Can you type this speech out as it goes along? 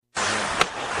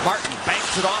Martin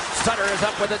banks it off. Sutter is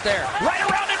up with it there. Right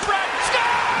around in front. Score!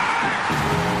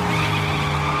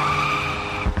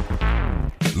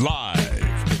 Live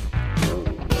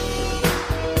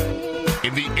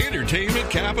in the entertainment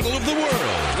capital of the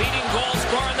world. Leading goal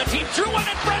scorer on the team. Drew one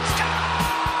in front.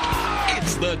 Score!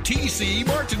 It's the T.C.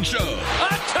 Martin Show. A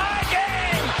tie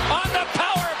game on the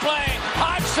power play.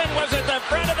 Hodgson was at the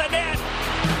front of the net.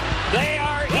 They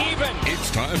are even.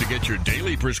 It's time to get your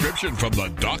daily prescription from the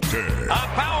doctor. A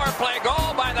power play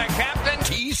goal by the captain.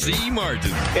 T.C.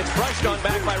 Martin. It's brushed on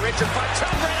back by Richard Foxell.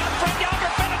 Right up front.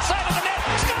 Yalger fed inside of the net.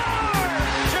 Score!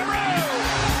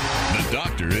 Giroux! The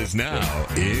doctor is now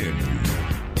in.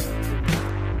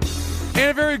 And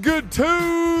a very good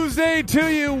Tuesday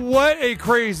to you. What a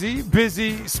crazy,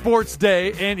 busy sports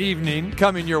day and evening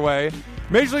coming your way.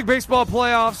 Major League Baseball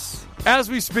playoffs, as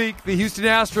we speak, the Houston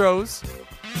Astros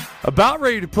about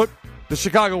ready to put the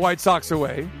Chicago White Sox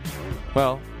away.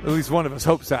 Well, at least one of us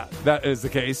hopes that is the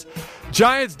case.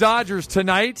 Giants-Dodgers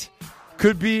tonight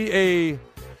could be a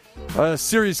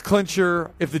series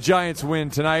clincher if the Giants win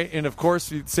tonight. And, of course,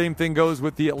 the same thing goes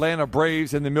with the Atlanta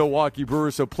Braves and the Milwaukee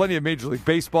Brewers. So plenty of Major League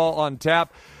Baseball on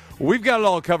tap. We've got it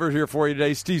all covered here for you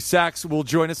today. Steve Sachs will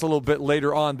join us a little bit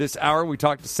later on this hour. We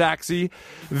talked to Saxy,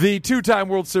 the two-time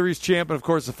World Series champ, and, of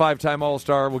course, a five-time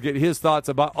All-Star. We'll get his thoughts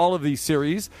about all of these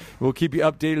series. We'll keep you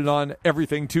updated on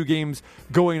everything. 2 games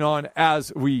going on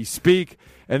as we speak.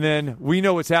 And then we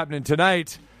know what's happening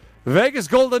tonight. Vegas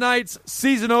Golden Knights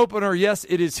season opener. Yes,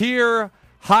 it is here.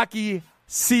 Hockey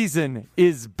season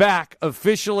is back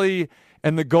officially.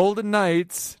 And the Golden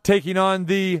Knights taking on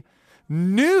the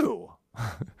new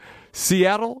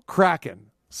Seattle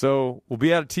Kraken. So we'll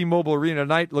be at a T-Mobile Arena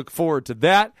tonight. Look forward to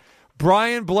that.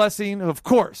 Brian Blessing, of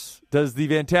course, does the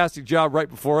fantastic job right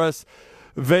before us.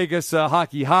 Vegas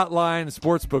Hockey Hotline,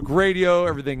 Sportsbook Radio,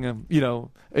 everything,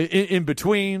 in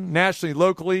between, nationally,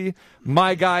 locally.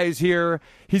 My guy is here.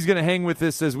 He's going to hang with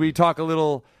us as we talk a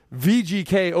little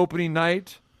VGK opening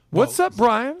night. What's up,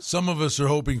 Brian? Some of us are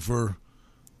hoping for,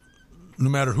 no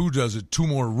matter who does it, 2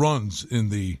 more runs in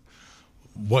the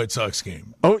White Sox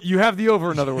game. Oh, you have the over,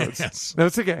 in other words. Yes. No,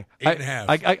 it's okay. 8.5.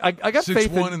 I got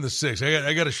faith 6-1 in the 6.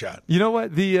 I got a shot. You know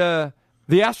what? The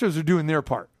Astros are doing their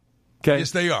part. Okay.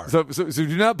 Yes, they are. So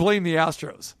do not blame the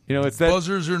Astros. It's that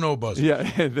buzzers or no buzzers. Yeah,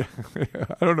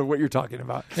 I don't know what you're talking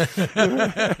about.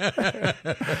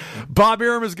 Bob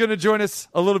Arum is going to join us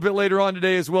a little bit later on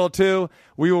today as well too.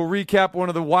 We will recap one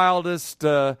of the wildest,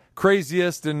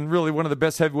 craziest, and really one of the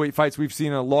best heavyweight fights we've seen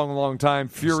in a long, long time.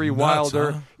 Fury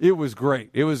Wilder. Huh? It was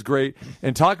great.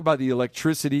 And talk about the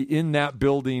electricity in that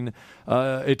building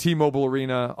at T-Mobile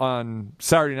Arena on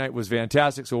Saturday night was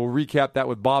fantastic. So we'll recap that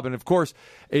with Bob, and of course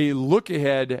a look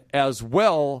ahead as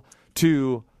well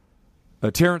to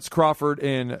Terrence Crawford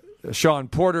and Sean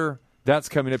Porter. That's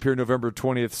coming up here November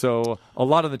 20th. So a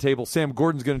lot on the table. Sam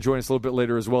Gordon's going to join us a little bit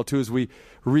later as well, too, as we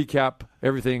recap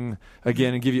everything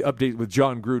again and give you updates with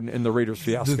John Gruden and the Raiders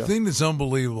fiasco. The thing that's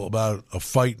unbelievable about a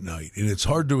fight night, and it's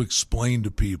hard to explain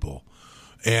to people,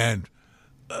 and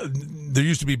there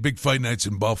used to be big fight nights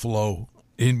in Buffalo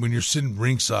when you're sitting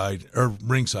ringside,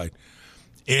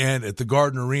 and at the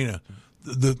Garden Arena,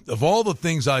 of all the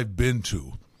things I've been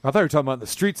to, I thought you were talking about the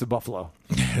streets of Buffalo.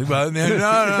 No,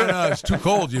 it's too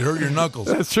cold. You'd hurt your knuckles.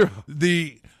 That's true.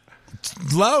 The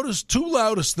two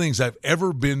loudest things I've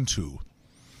ever been to,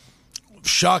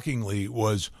 shockingly,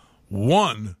 was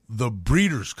one, the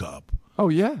Breeders' Cup. Oh,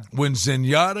 yeah. When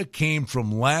Zenyatta came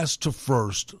from last to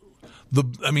first,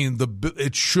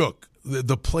 it shook.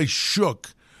 The place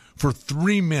shook for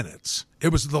 3 minutes.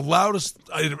 It was the loudest.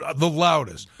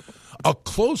 A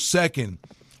close second,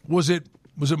 was it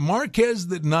Marquez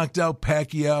that knocked out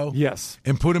Pacquiao? Yes.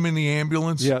 And put him in the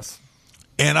ambulance? Yes.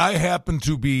 And I happened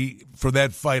to be, for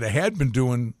that fight, I had been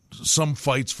doing some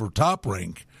fights for Top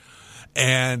Rank,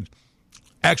 and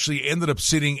actually ended up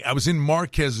I was in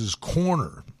Marquez's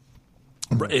corner,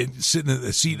 sitting in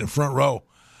the seat in the front row.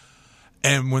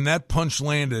 And when that punch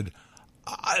landed,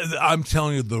 I'm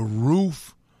telling you, the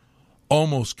roof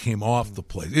almost came off the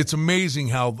place. It's amazing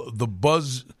how the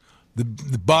buzz,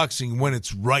 the boxing, when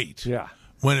it's right. Yeah.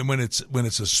 When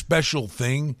it's a special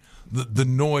thing, the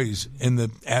noise and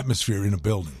the atmosphere in a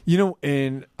building.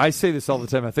 And I say this all the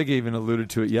time. I think I even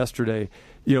alluded to it yesterday.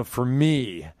 For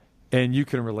me, and you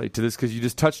can relate to this because you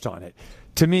just touched on it.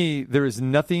 To me, there is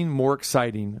nothing more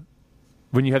exciting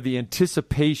when you have the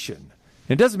anticipation.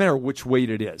 It doesn't matter which weight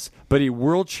it is, but a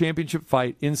world championship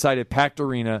fight inside a packed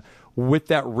arena with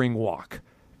that ring walk.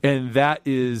 And that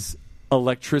is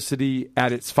electricity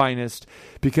at its finest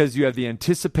because you have the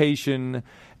anticipation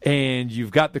and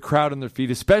you've got the crowd on their feet,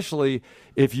 especially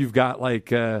if you've got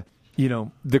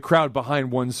the crowd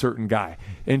behind one certain guy.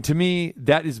 And to me,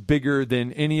 that is bigger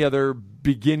than any other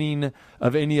beginning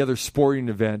of any other sporting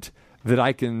event that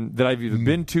I've either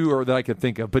been to or that I can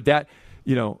think of. But that,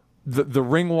 the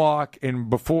ring walk and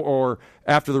before or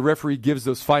after the referee gives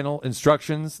those final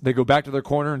instructions, they go back to their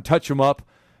corner and touch them up.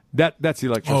 That's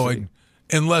electricity.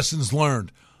 And lessons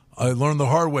learned. I learned the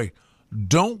hard way.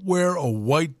 Don't wear a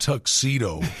white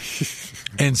tuxedo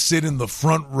and sit in the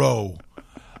front row.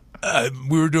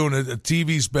 We were doing a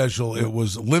TV special. It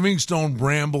was Livingstone,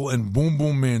 Bramble, and Boom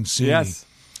Boom Mancini. Yes.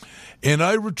 And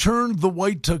I returned the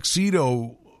white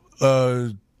tuxedo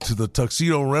to the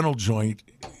tuxedo rental joint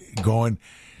going,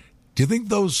 do you think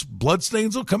those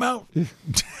bloodstains will come out?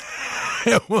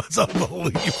 It was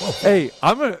unbelievable. Hey,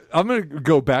 I'm gonna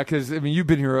go back because you've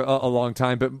been here a long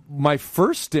time, but my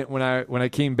first stint when I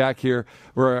came back here,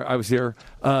 where I was here,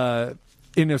 and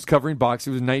it was covering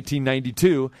boxing, it was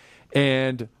 1992,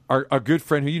 and our good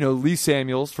friend who Lee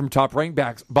Samuels from Top Rank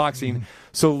Boxing. Mm-hmm.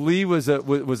 So Lee was a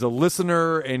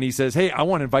listener, and he says, "Hey, I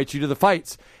want to invite you to the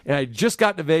fights." And I just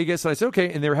got to Vegas, and I said,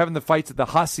 "Okay." And they were having the fights at the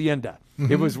Hacienda.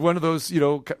 Mm-hmm. It was one of those,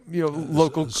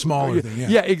 local smaller thing.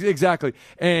 Yeah, exactly.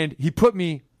 And he put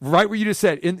me right where you just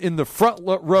said, in the front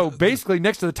row, basically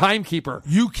next to the timekeeper.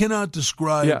 You cannot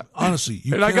describe, honestly.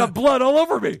 I got blood all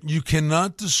over me. You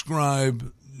cannot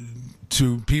describe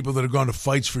to people that have gone to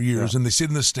fights for years and they sit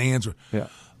in the stands.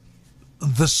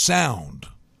 The sound.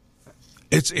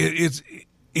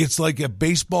 It's like a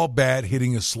baseball bat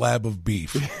hitting a slab of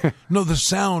beef. No, the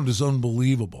sound is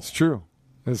unbelievable. It's true.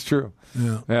 It's true.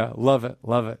 Yeah. Love it.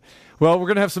 Well, we're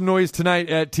going to have some noise tonight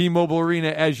at T-Mobile Arena,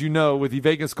 as you know, with the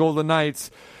Vegas Golden Knights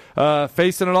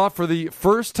facing it off for the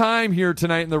first time here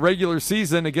tonight in the regular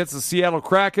season against the Seattle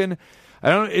Kraken. I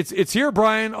don't know. It's here,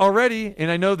 Brian, already, and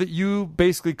I know that you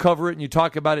basically cover it and you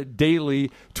talk about it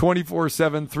daily,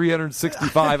 24/7,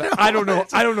 365. I don't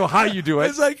know how you do it.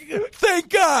 It's like, thank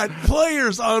God,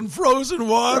 players on frozen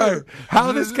water. Right.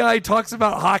 How this guy talks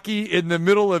about hockey in the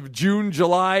middle of June,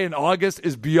 July, and August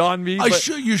is beyond me.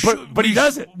 But he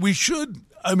does it. We should.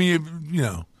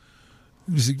 You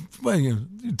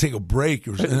take a break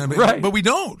or something. Right. But we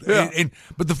don't. Yeah.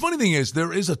 But the funny thing is,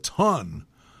 there is a ton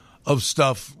of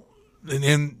stuff.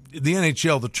 In the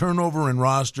NHL, the turnover in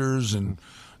rosters, and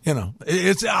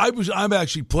I'm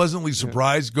actually pleasantly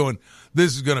surprised. Going,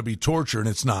 this is going to be torture, and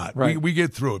it's not. Right. We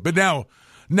get through it, but now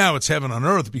it's heaven on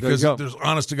earth because there's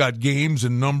honest to God games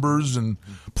and numbers and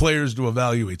players to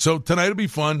evaluate. So tonight will be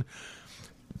fun.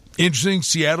 Interesting.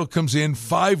 Seattle comes in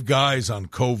 5 guys on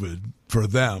COVID for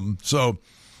them, so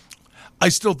I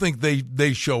still think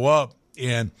they show up,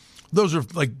 and those are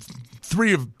like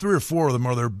three or four of them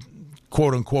are their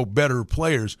quote-unquote better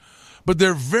players, but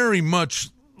they're very much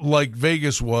like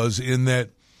Vegas was in that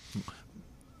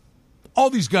all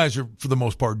these guys are, for the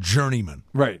most part, journeymen.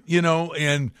 Right.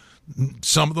 And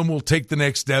some of them will take the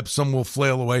next step, some will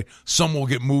flail away, some will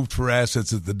get moved for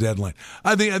assets at the deadline.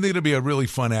 I think it'll be a really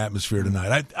fun atmosphere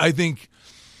tonight. I think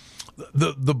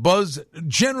the buzz,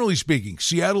 generally speaking,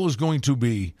 Seattle is going to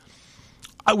be,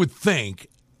 I would think,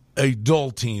 a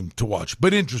dull team to watch,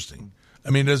 but interesting.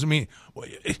 It doesn't mean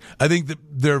 – I think that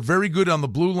they're very good on the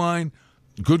blue line,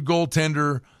 good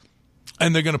goaltender,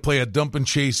 and they're going to play a dump and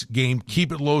chase game,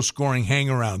 keep it low scoring,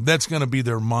 hang around. That's going to be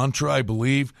their mantra, I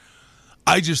believe.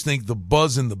 I just think the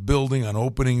buzz in the building on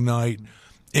opening night,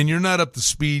 and you're not up to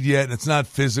speed yet, and it's not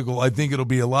physical. I think it'll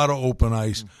be a lot of open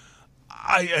ice.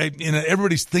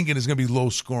 Everybody's thinking it's going to be low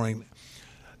scoring.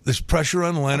 There's pressure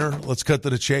on Leonard. Let's cut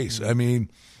to the chase.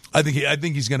 I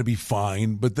think he's going to be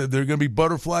fine, but there are going to be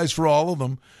butterflies for all of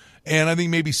them. And I think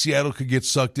maybe Seattle could get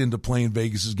sucked into playing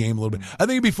Vegas' game a little bit. I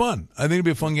think it'd be fun. I think it'd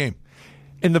be a fun game.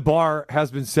 And the bar has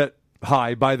been set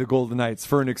high by the Golden Knights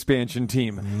for an expansion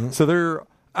team. Mm-hmm. So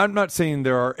I'm not saying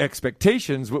there are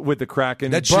expectations with the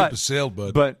Kraken. That ship has sailed,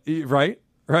 bud. But right.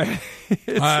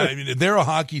 They're a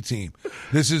hockey team.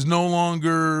 This is no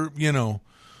longer,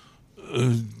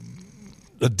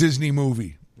 a Disney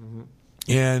movie. Mm-hmm.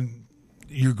 And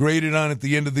you're graded on at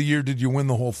the end of the year, did you win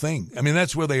the whole thing?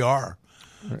 That's where they are.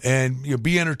 Right. And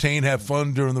be entertained, have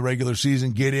fun during the regular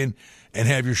season, get in and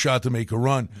have your shot to make a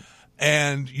run.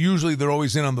 And usually they're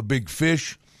always in on the big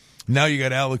fish. Now you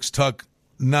got Alex Tuch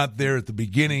not there at the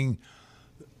beginning.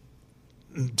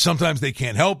 Sometimes they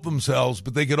can't help themselves,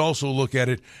 but they could also look at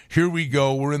it, here we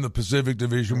go, we're in the Pacific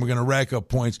Division, we're going to rack up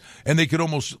points. And they could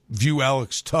almost view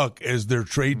Alex Tuch as their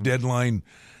trade deadline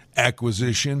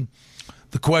acquisition.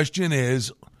 The question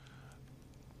is,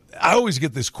 I always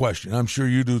get this question, I'm sure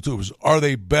you do too, is are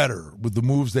they better with the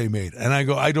moves they made? And I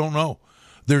go, I don't know.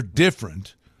 They're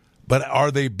different, but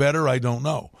are they better? I don't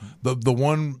know. The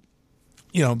one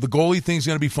the goalie thing's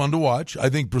going to be fun to watch. I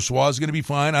think Brossoit is going to be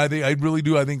fine. I really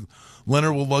do. I think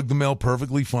Leonard will lug the mail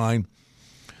perfectly fine.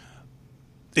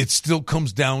 It still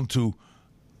comes down to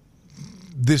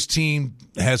this team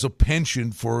has a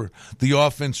penchant for the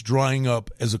offense drying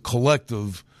up as a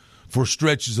collective for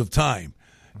stretches of time.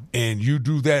 And you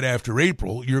do that after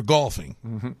April, you're golfing.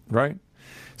 Mm-hmm. Right.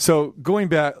 So going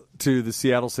back to the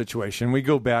Seattle situation, we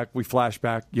flash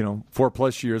back,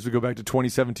 4+ years. We go back to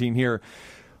 2017 here.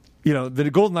 The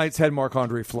Golden Knights had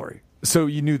Marc-Andre Fleury. So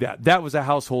you knew that. That was a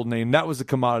household name. That was a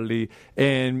commodity.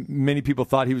 And many people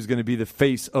thought he was going to be the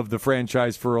face of the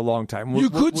franchise for a long time.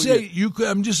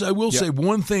 I will say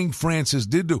one thing Francis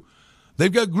did do.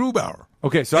 They've got Grubauer.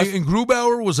 Okay, so and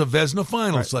Grubauer was a Vezina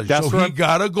finalist, right, so he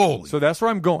got a goalie. So that's where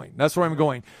I'm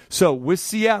going. So with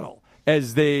Seattle,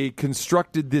 as they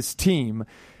constructed this team,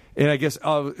 and I guess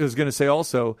I was going to say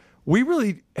also, we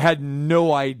really had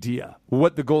no idea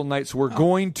what the Golden Knights were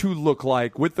going to look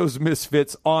like with those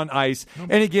misfits on ice.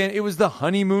 And again, it was the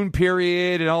honeymoon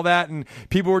period and all that, and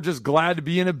people were just glad to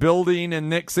be in a building,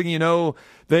 and next thing you know,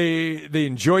 they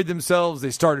enjoyed themselves, they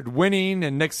started winning,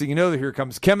 and next thing you know, here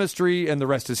comes chemistry, and the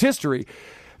rest is history.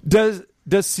 Does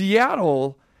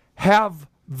Seattle have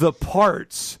the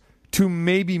parts to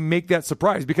maybe make that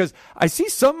surprise? Because I see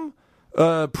some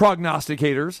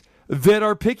prognosticators that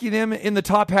are picking him in the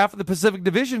top half of the Pacific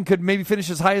Division could maybe finish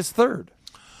as high as third.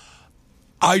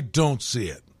 I don't see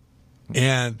it.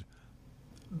 And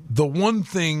the one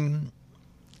thing,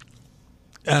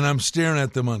 and I'm staring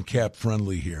at them on Cap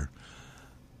Friendly here,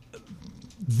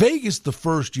 Vegas the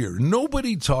first year,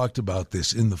 nobody talked about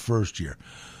this in the first year.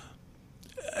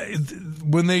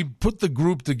 When they put the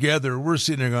group together, we're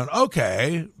sitting there going,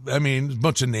 okay, a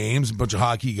bunch of names, a bunch of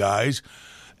hockey guys.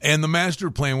 And the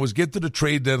master plan was get to the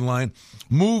trade deadline,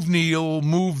 move Neal,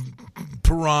 move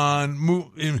Perron,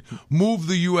 move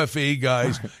the UFA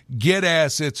guys, get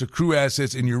assets, accrue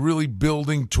assets, and you're really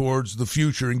building towards the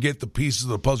future and get the pieces of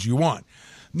the puzzle you want.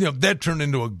 That turned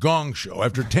into a gong show.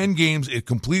 After 10 games, it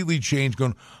completely changed,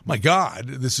 going, my God,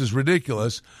 this is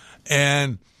ridiculous.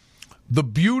 And the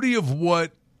beauty of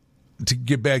to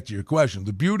get back to your question,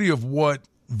 the beauty of what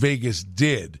Vegas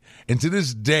did, and to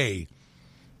this day,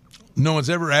 no one's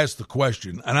ever asked the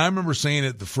question, and I remember saying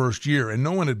it the first year, and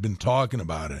no one had been talking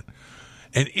about it.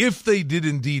 And if they did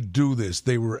indeed do this,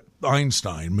 they were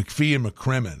Einstein, McPhee, and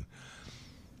McCrimmon.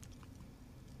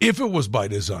 If it was by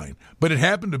design, but it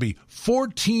happened to be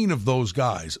 14 of those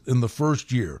guys in the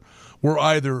first year were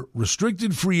either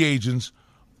restricted free agents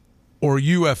or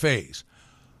UFAs.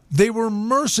 They were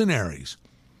mercenaries.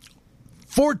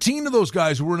 14 of those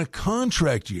guys were in a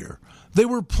contract year. They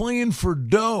were playing for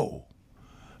dough.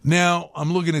 Now,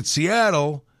 I'm looking at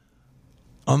Seattle.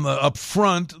 On the up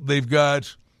front, they've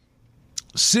got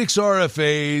 6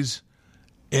 RFAs,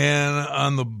 and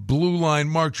on the blue line,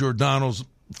 Mark Giordano's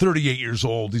 38 years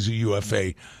old. He's a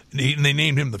UFA. And they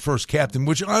named him the first captain,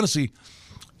 which honestly,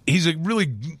 he's a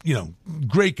really,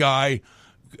 great guy,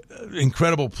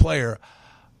 incredible player.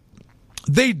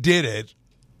 They did it.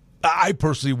 I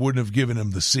personally wouldn't have given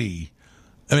him the C.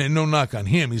 No knock on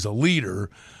him. He's a leader.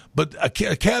 But a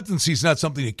captaincy is not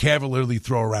something to cavalierly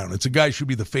throw around. It's a guy who should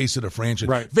be the face of the franchise.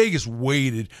 Right. Vegas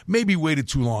maybe waited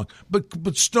too long.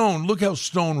 But Stone, look how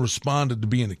Stone responded to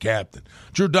being the captain.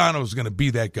 Giordano is going to be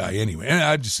that guy anyway. And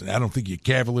I don't think you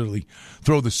cavalierly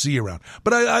throw the C around.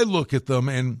 But I look at them,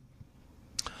 and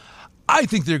I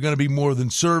think they're going to be more than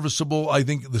serviceable. I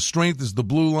think the strength is the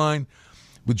blue line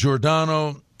with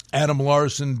Giordano, Adam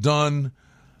Larson, Dunn.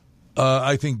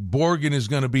 I think Borgen is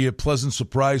going to be a pleasant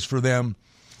surprise for them.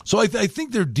 So I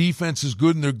think their defense is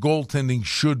good and their goaltending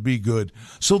should be good.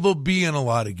 So they'll be in a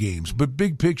lot of games. But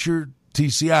big picture,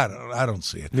 TC, I don't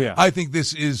see it. Yeah. I think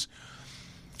this is,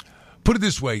 put it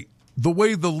this way, the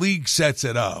way the league sets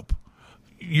it up,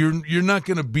 you're not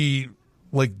going to be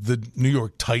like the New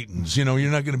York Titans. You're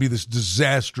not going to be this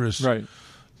disastrous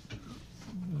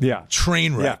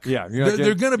train wreck. Yeah.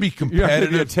 They're going to be competitive. You're not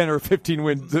going to be a 10 or 15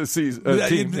 win season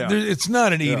team. It's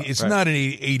not an 80. It's not an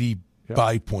 80.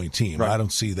 5-point team. Right. I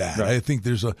don't see that. Right.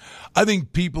 I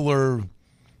think people are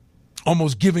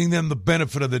almost giving them the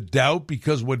benefit of the doubt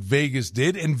because what Vegas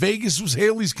did, and Vegas was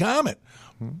Haley's Comet.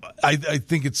 I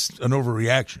think it's an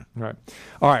overreaction. Right.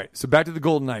 All right. So back to the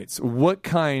Golden Knights. What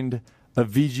kind of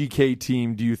VGK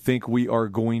team do you think we are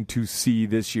going to see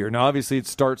this year? Now, obviously, it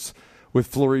starts with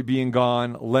Fleury being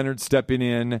gone, Leonard stepping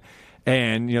in,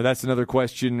 and that's another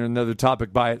question, another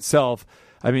topic by itself.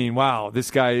 Wow, this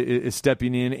guy is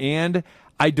stepping in, and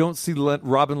I don't see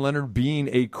Robin Leonard being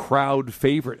a crowd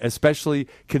favorite, especially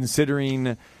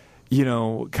considering,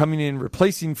 coming in,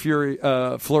 replacing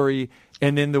Fleury,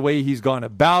 and then the way he's gone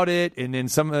about it, and then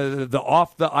some of the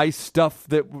off the ice stuff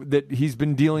that he's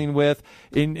been dealing with,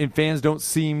 and fans don't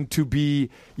seem to be,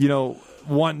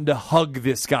 wanting to hug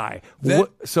this guy.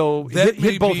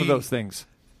 Hit both of those things.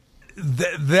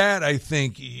 That I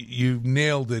think you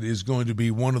nailed it, is going to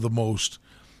be one of the most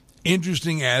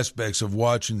interesting aspects of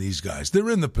watching these guys. They're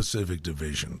in the Pacific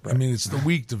Division. Right. I mean, it's the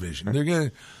weak division. They're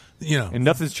going to, and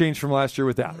nothing's changed from last year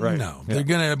with that, right? No, they're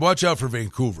going to watch out for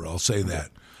Vancouver. I'll say that,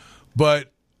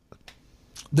 but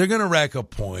they're going to rack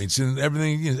up points, and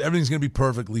everything's going to be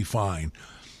perfectly fine.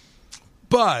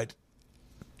 But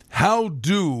how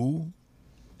do,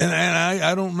 and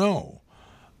I don't know,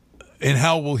 and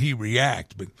how will he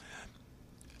react? But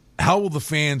how will the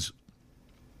fans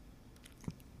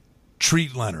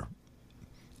treat Leonard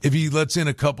if he lets in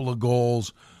a couple of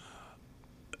goals?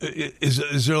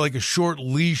 Is there like a short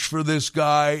leash for this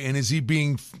guy, and is he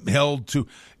being held to?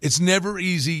 It's never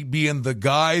easy being the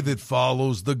guy that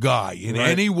follows the guy in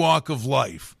any walk of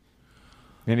life.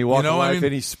 Any walk of life,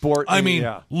 any sport.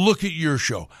 Look at your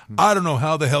show. I don't know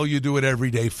how the hell you do it every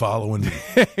day following me.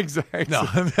 Exactly. No.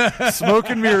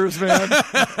 Smoke and mirrors, man.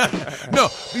 No,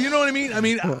 you know what I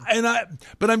mean?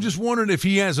 But I'm just wondering if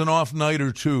he has an off night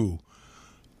or two.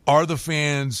 Are the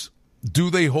fans, do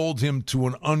they hold him to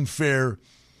an unfair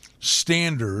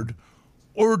standard,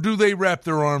 or do they wrap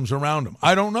their arms around him?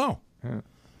 I don't know.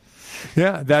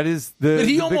 Yeah, that is the. But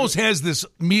he almost has this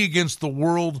me against the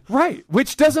world, right?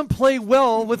 Which doesn't play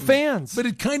well with fans. But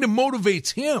it kind of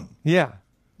motivates him. Yeah,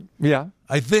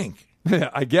 I think.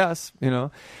 I guess, And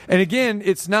again,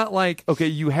 it's not like, okay,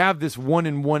 you have this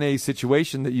 1-in-1A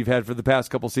situation that you've had for the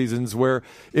past couple seasons where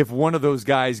if one of those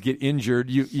guys get injured,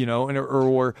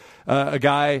 or a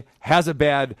guy has a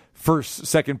bad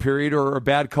second period or a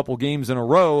bad couple games in a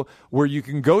row where you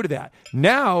can go to that.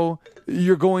 Now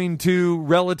you're going to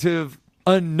relative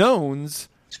unknowns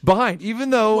behind,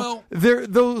 even though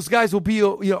those guys will be,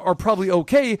 are probably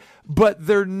okay, but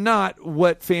they're not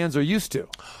what fans are used to.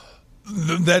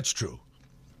 That's true.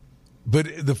 But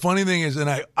the funny thing is, and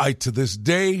I to this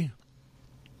day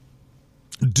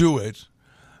do it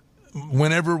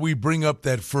whenever we bring up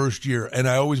that first year, and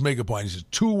I always make a point. He says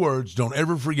 2 words, don't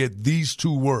ever forget these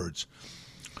 2 words.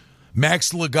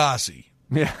 Max Lagacé.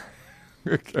 Yeah.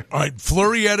 Okay. All right,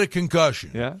 Fleury had a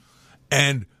concussion. Yeah.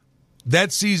 And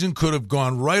that season could have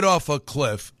gone right off a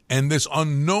cliff, and this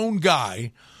unknown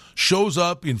guy shows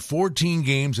up in 14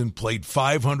 games and played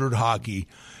 500 hockey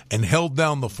and held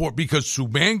down the fort because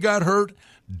Subban got hurt,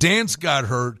 Dance got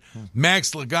hurt,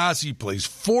 Max Lagacé plays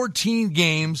 14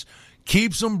 games,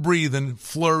 keeps him breathing,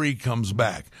 Fleury comes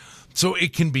back. So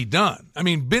it can be done. I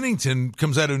mean, Binnington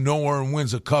comes out of nowhere and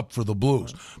wins a cup for the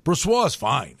Blues. Brossoit is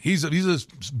fine. He's a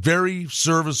very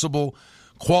serviceable,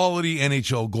 quality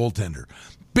NHL goaltender.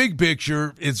 Big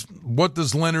picture, it's what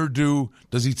does Leonard do?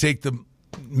 Does he take the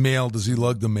mail? Does he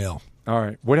lug the mail? All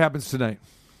right. What happens tonight?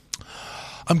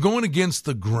 I'm going against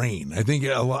the grain. I think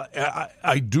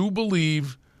I do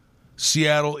believe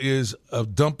Seattle is a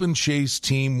dump and chase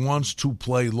team, wants to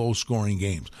play low-scoring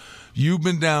games. You've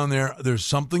been down there. There's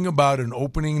something about an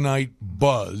opening night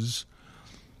buzz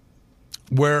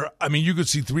where, I mean, you could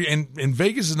see 3, and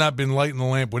Vegas has not been lighting the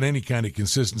lamp with any kind of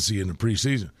consistency in the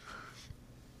preseason.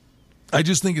 I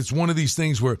just think it's one of these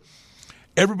things where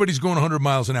everybody's going 100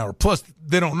 miles an hour. Plus,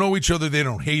 they don't know each other. They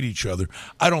don't hate each other.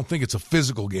 I don't think it's a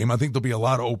physical game. I think there'll be a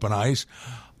lot of open ice.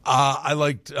 I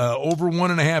liked over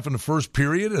 1.5 in the first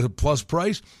period at a plus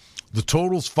price. The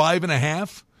total's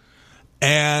 5.5.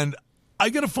 And I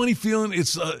get a funny feeling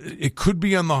it could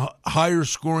be on the higher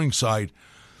scoring side,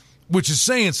 which is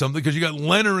saying something because you got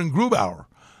Leonard and Grubauer.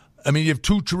 I mean, you have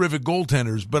 2 terrific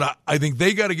goaltenders, but I think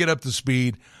they got to get up to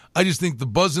speed. I just think the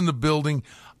buzz in the building,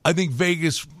 I think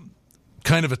Vegas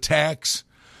kind of attacks,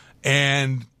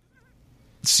 and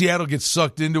Seattle gets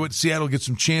sucked into it. Seattle gets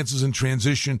some chances in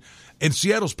transition, and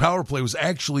Seattle's power play was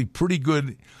actually pretty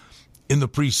good in the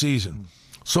preseason.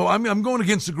 So I'm going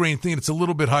against the grain, thinking it's a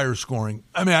little bit higher scoring.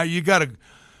 I mean,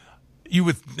 you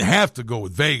would have to go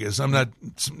with Vegas. I'm not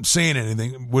saying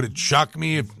anything. Would it shock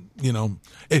me if,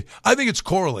 I think it's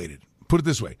correlated. Put it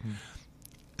this way.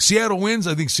 Seattle wins.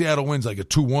 I think Seattle wins like a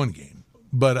 2-1 game.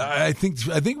 But I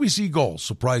think we see goals,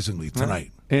 surprisingly,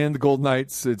 tonight. And the Golden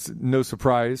Knights, it's no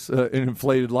surprise, an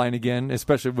inflated line again,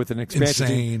 especially with an expansion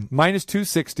team. Minus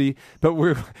 260. But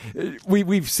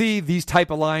we see these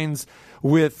type of lines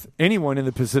with anyone in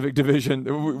the Pacific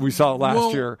Division. We saw it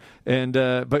last year. And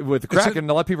but with the Kraken,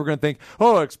 a lot of people are going to think,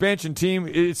 expansion team,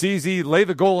 it's easy. Lay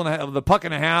the goal and the puck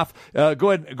and a half.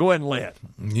 Go ahead and lay it.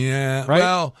 Yeah.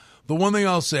 Right? the one thing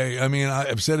I'll say, I mean,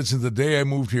 I've said it since the day I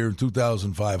moved here in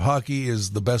 2005, hockey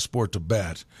is the best sport to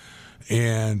bet.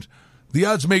 And the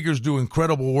odds makers do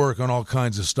incredible work on all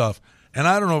kinds of stuff. And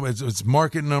I don't know if it's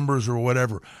market numbers or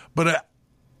whatever, but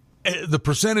the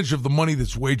percentage of the money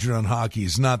that's wagered on hockey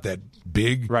is not that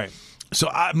big. Right. So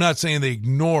I'm not saying they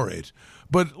ignore it,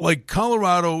 but like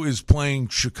Colorado is playing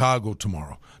Chicago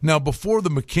tomorrow. Now, before the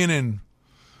McKinnon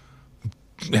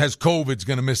has COVID, is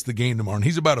going to miss the game tomorrow, and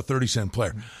he's about a 30-cent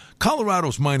player.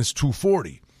 Colorado's minus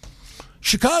 240.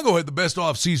 Chicago had the best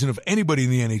offseason of anybody in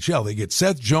the NHL. They get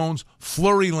Seth Jones,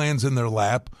 Fleury lands in their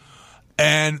lap,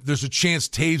 and there's a chance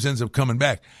Taves ends up coming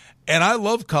back. And I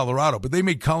love Colorado, but they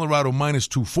made Colorado minus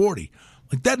 240.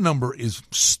 Like, that number is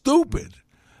stupid.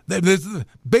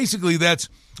 Basically, that's,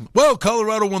 well,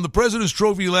 Colorado won the President's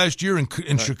Trophy last year, and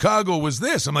right. Chicago was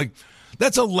this. I'm like,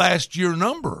 that's a last year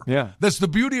number. Yeah. That's the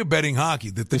beauty of betting hockey,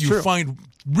 that you true. find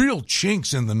real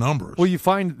chinks in the numbers. Well, you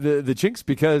find the chinks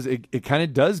because it kind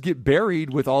of does get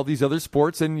buried with all these other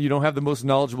sports, and you don't have the most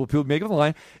knowledgeable people making the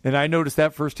line. And I noticed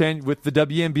that firsthand with the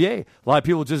WNBA. A lot of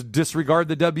people just disregard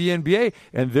the WNBA,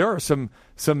 and there are some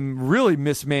really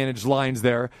mismanaged lines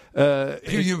there.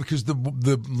 Because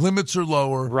the limits are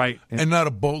lower, right, and not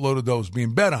a boatload of those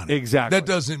being bet on it. Exactly. That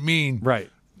doesn't mean right.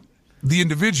 the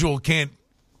individual can't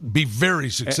be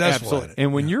very successful Absolutely. at it.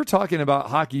 And when you're talking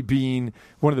about hockey being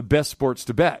one of the best sports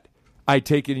to bet, I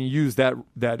take it and use that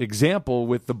example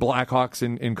with the Blackhawks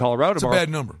in Colorado. It's a bad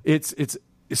number. It's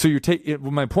so you're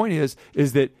taking. My point is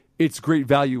that it's great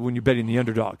value when you're betting the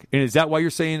underdog. And is that why you're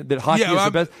saying that hockey is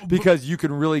the best? Because you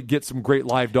can really get some great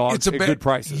live dogs at good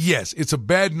prices. Yes, it's a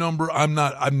bad number. I'm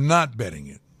not betting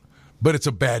it. But it's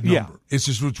a bad number. Yeah. It's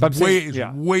just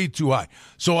way too high.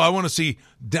 So I want to see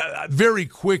very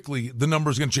quickly the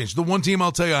number is going to change. The one team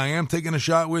I'll tell you I am taking a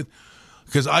shot with,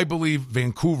 because I believe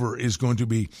Vancouver is going to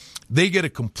be, they get a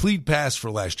complete pass for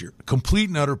last year, complete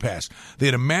and utter pass. They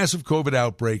had a massive COVID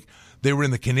outbreak. They were in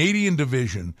the Canadian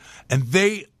division, and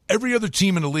every other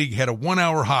team in the league had a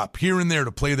 1-hour hop here and there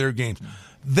to play their games.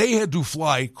 They had to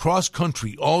fly cross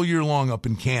country all year long up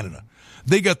in Canada.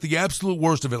 They got the absolute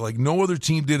worst of it, like no other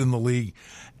team did in the league.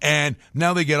 And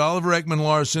now they get Oliver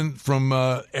Ekman-Larsson from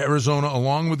Arizona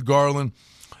along with Garland.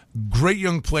 Great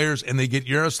young players, and they get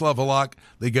Yaroslav Halak.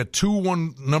 They got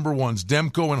 2 number ones,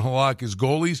 Demko and Halak as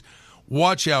goalies.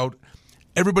 Watch out.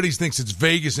 Everybody thinks it's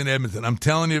Vegas and Edmonton. I'm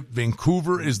telling you,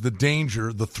 Vancouver is the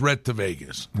danger, the threat to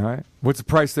Vegas. All right. What's the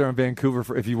price there on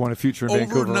Vancouver if you want a future in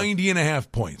Vancouver? Over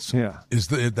 90.5 points. Yeah. That's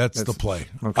the play,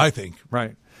 okay. I think.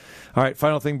 Right. All right,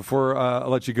 final thing before I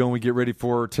let you go and we get ready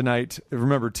for tonight.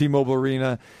 Remember, T-Mobile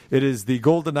Arena, it is the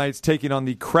Golden Knights taking on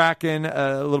the Kraken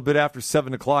a little bit after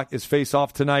 7 o'clock is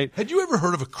face-off tonight. Had you ever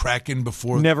heard of a Kraken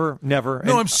before? Never.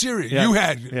 No, I'm serious. Yeah, you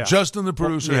had. Yeah. Justin, the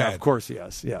producer, had. Of course he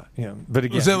has. Yeah. But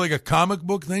again, was that like a comic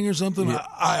book thing or something?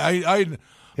 Yeah.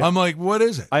 I'm like, what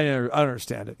is it? I don't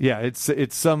understand it. Yeah,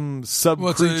 it's some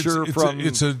sub-creature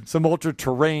from some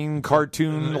ultra-terrain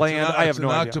cartoon land. I have no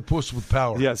idea. It's an octopus with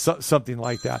power. Yeah, something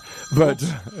like that. But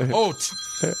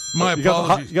my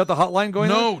apologies. You got the hotline going?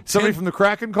 No. There? Somebody from the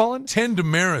Kraken calling? 10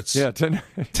 demerits. Yeah, 10.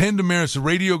 10 demerits. The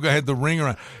radio guy had the ringer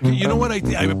on. You know what?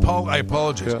 I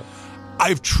apologize. Yeah.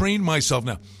 I've trained myself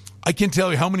now. I can't tell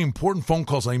you how many important phone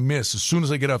calls I miss as soon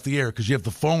as I get off the air because you have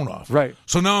the phone off. Right.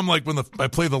 So now I'm like, when I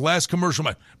play the last commercial,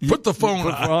 put the phone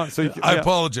on. So I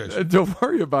apologize. Don't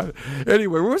worry about it.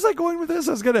 Anyway, where was I going with this?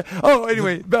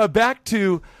 Back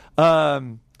to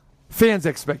fans'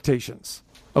 expectations.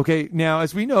 Okay, now,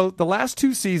 as we know, the last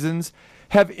 2 seasons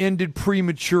have ended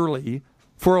prematurely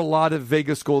for a lot of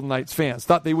Vegas Golden Knights fans.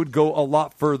 Thought they would go a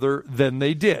lot further than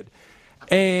they did.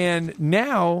 And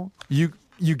now you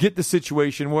get the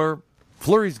situation where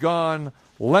Fleury's gone,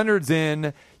 Leonard's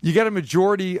in, you got a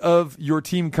majority of your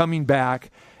team coming back,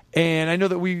 and I know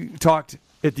that we talked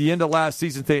at the end of last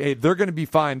season, saying, hey, they're going to be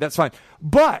fine, that's fine.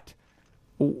 But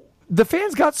the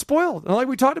fans got spoiled, and like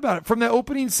we talked about it, from the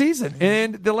opening season.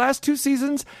 And the last 2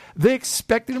 seasons, they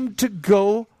expected them to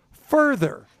go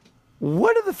further.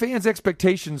 What are the fans'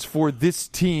 expectations for this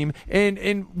team,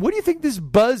 and what do you think this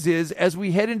buzz is as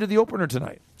we head into the opener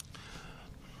tonight?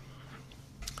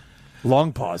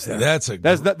 Long pause there. That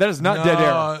is not dead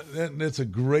air. That's a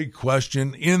great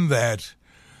question. In that,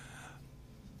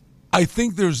 I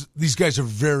think these guys are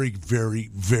very, very,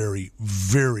 very,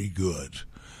 very good.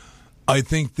 I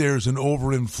think there's an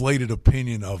overinflated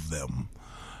opinion of them.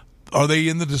 Are they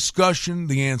in the discussion?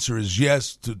 The answer is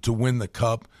yes, to win the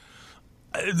cup.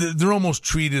 They're almost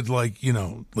treated like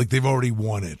they've already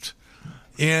won it.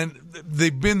 And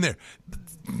they've been there.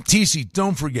 TC,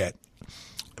 don't forget,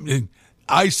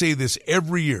 I say this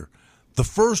every year. The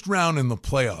first round in the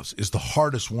playoffs is the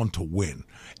hardest one to win.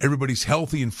 Everybody's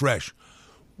healthy and fresh.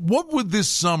 What would this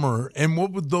summer and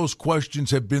what would those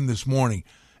questions have been this morning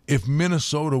if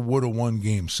Minnesota would have won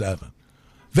Game 7?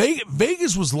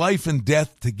 Vegas was life and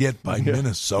death to get by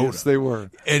Minnesota. Yes, they were.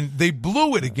 And they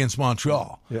blew it against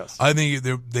Montreal. Yes. I think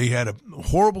they had a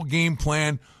horrible game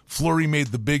plan. Fleury made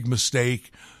the big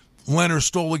mistake. Leonard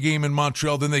stole a game in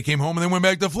Montreal. Then they came home and they went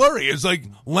back to Fleury. It's like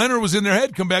Leonard was in their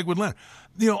head. Come back with Leonard.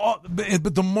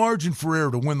 But the margin for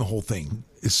error to win the whole thing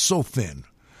is so thin.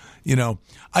 They're in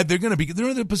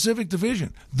the Pacific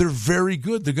Division. They're very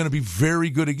good. They're going to be very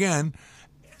good again.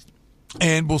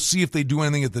 And we'll see if they do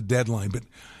anything at the deadline. But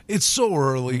it's so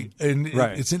early, and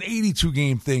it's an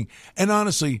 82-game thing. And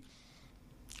honestly,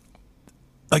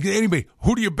 like anybody,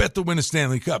 who do you bet to win a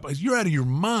Stanley Cup? You're out of your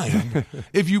mind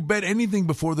if you bet anything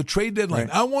before the trade deadline.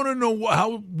 Right. I want to know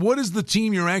what is the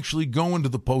team you're actually going to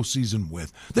the postseason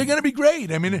with. They're going to be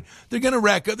great. I mean, they're going to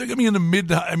rack up. They're going to be in the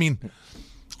mid. I mean,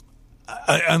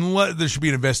 unless there should be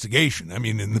an investigation. I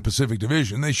mean, in the Pacific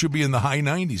Division, they should be in the high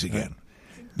 90s again.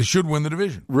 They should win the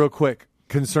division. Real quick,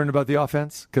 concerned about the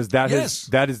offense? Because that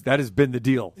has been the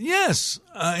deal. Yes,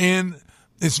 and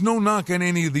it's no knock on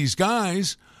any of these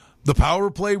guys. The power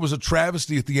play was a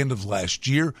travesty at the end of last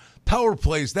year. Power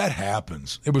plays, that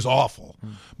happens. It was awful.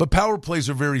 But power plays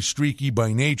are very streaky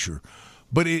by nature.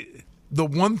 But the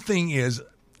one thing is,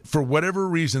 for whatever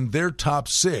reason, their top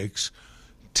six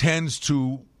tends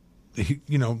to,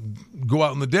 go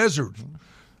out in the desert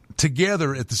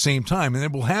together at the same time. And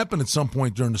it will happen at some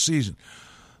point during the season.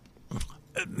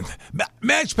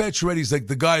 Max Pacioretty's like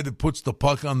the guy that puts the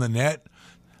puck on the net.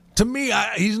 To me,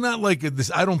 he's not like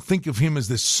this. I don't think of him as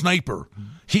this sniper.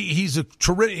 He's a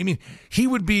terrific. I mean, he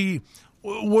would be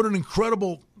what an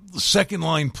incredible second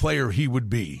line player he would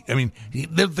be. I mean,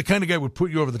 they're the kind of guy who would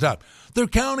put you over the top. They're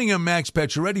counting on Max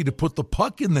Pacioretty to put the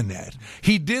puck in the net.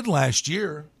 He did last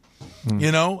year, and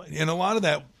a lot of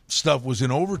that stuff was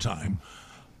in overtime.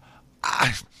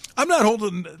 I'm not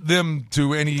holding them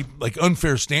to any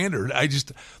unfair standard.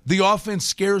 The offense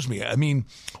scares me. I mean,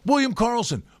 William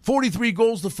Karlsson, 43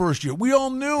 goals the first year. We all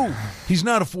knew he's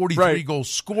not a 43-goal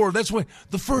scorer. That's why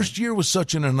the first year was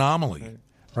such an anomaly.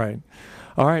 Right.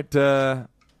 All right.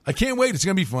 I can't wait. It's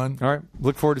going to be fun. All right.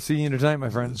 Look forward to seeing you tonight, my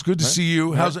friend. It's good to see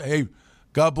you. How's it? Hey,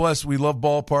 God bless. We love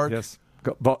Ballpark. Yes.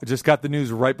 Just got the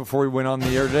news right before we went on the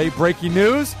air today. Breaking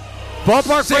news.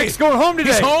 Ballpark Frank's going home today.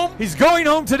 He's home? He's going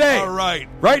home today. All right.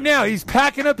 Right now, he's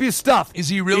packing up his stuff. Is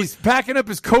he really? He's packing up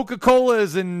his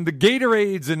Coca-Colas and the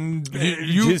Gatorades and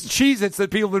his Cheez-Its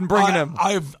that people have been bringing him.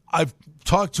 I've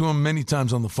talked to him many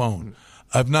times on the phone.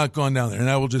 I've not gone down there. And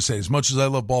I will just say, as much as I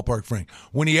love Ballpark Frank,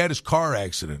 when he had his car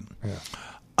accident,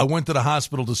 I went to the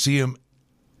hospital to see him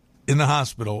in the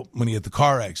hospital when he had the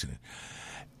car accident.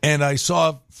 And I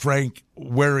saw Frank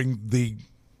wearing the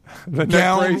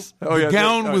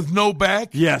gown with no back.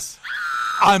 Yes.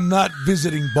 I'm not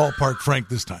visiting Ballpark Frank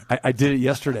this time. I did it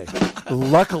yesterday.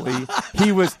 Luckily,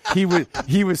 he was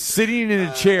sitting in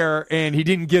a chair and he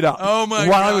didn't get up. Oh my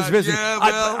while God. I was visiting. Yeah,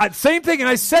 well. Same thing, and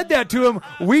I said that to him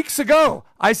weeks ago.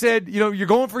 I said, you're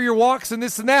going for your walks and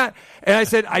this and that, and I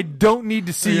said, I don't need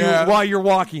to see you while you're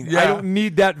walking. Yeah. I don't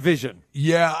need that vision.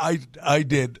 Yeah, I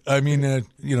did. I mean, I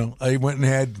went and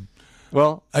had.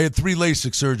 Well, I had 3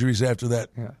 LASIK surgeries after that.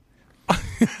 Yeah.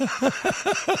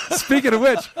 Speaking of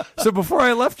which, so before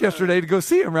I left yesterday to go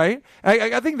see him, right?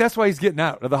 I think that's why he's getting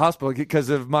out of the hospital, because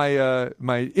of my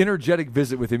my energetic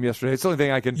visit with him yesterday. It's the only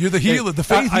thing I can. You're the healer, the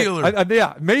faith healer.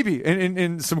 Yeah, maybe.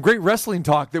 And some great wrestling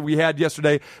talk that we had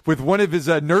yesterday with one of his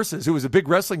nurses, who was a big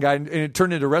wrestling guy, and it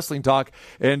turned into wrestling talk,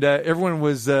 and everyone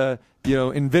was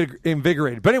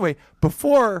invigorated. But anyway,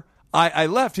 before I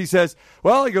left, he says,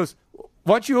 "Well," he goes,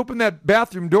 "why don't you open that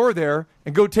bathroom door there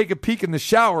and go take a peek in the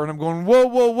shower?" And I'm going, whoa.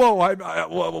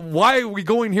 Why are we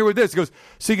going here with this? He goes,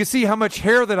 "So you can see how much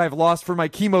hair that I've lost for my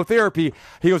chemotherapy."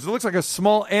 He goes, "It looks like a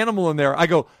small animal in there." I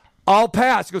go, "I'll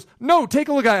pass." He goes, "No, take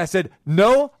a look at it." I said,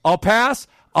 "No, I'll pass.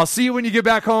 I'll see you when you get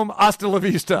back home. Hasta la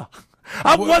vista."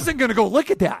 I wasn't going to go look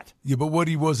at that. Yeah, but what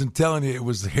he wasn't telling you, it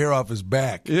was the hair off his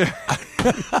back. Yeah.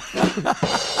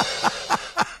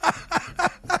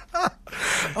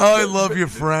 Oh, I love you,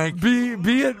 Frank. Be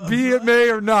it may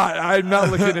or not, I'm not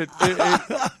looking at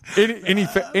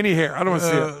any hair. I don't want to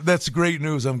see it. That's great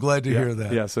news. I'm glad to hear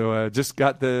that. Yeah. So just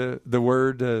got the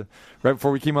word right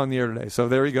before we came on the air today. So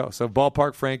there you go. So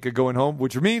Ballpark Frank going home,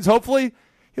 which means hopefully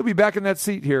he'll be back in that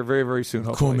seat here very, very soon,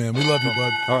 hopefully. Cool, man. We love you,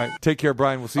 bud. All right. Take care,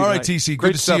 Brian. We'll see you All right, tonight. TC. Great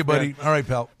Good to stuff, see you, buddy. man. All right,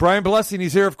 pal. Brian Blessing,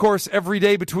 he's here, of course, every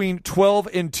day between 12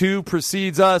 and 2,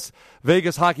 precedes us.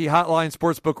 Vegas Hockey Hotline,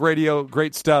 Sportsbook Radio,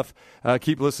 great stuff.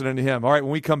 Keep listening to him. All right,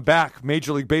 when we come back,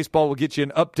 Major League Baseball will get you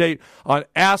an update on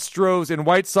Astros and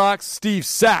White Sox. Steve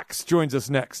Sachs joins us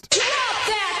next. Drop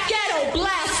that ghetto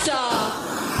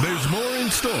blaster! There's more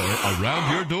in store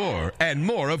around your door and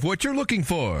more of what you're looking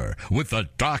for with the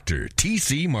Dr.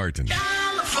 T.C. Martin.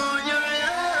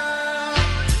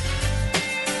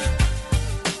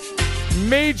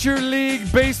 Major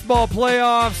League Baseball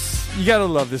playoffs. You got to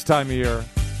love this time of year.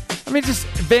 I mean, just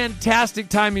fantastic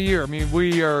time of year. I mean,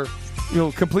 we are,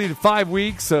 completed 5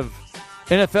 weeks of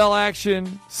NFL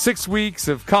action, 6 weeks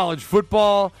of college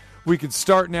football. We could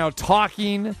start now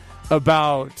talking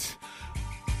about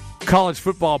college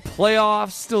football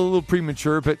playoffs. Still a little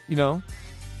premature, but,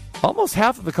 almost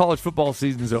half of the college football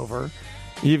season's over.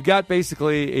 You've got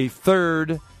basically a fourth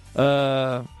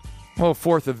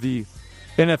of the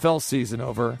NFL season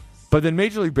over. But then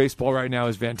Major League Baseball right now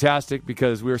is fantastic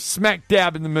because we're smack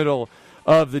dab in the middle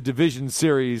of the division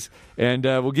series, and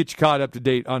we'll get you caught up to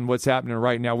date on what's happening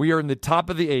right now. We are in the top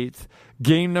of the 8th,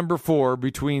 game number 4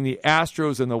 between the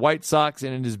Astros and the White Sox,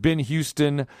 and it has been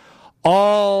Houston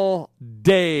all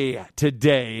day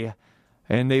today.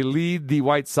 And they lead the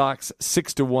White Sox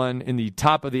 6-1 in the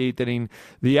top of the 8th inning.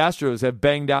 The Astros have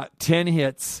banged out 10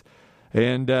 hits,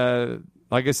 and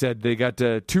like I said, they got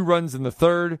 2 runs in the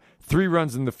 3rd, 3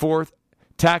 runs in the 4th,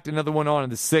 tacked another one on in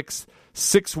the 6th,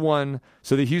 6-1.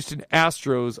 So the Houston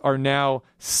Astros are now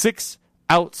 6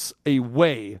 outs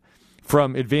away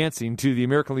from advancing to the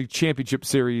American League Championship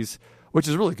Series, which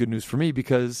is really good news for me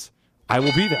because I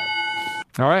will be there.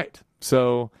 All right.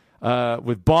 So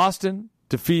with Boston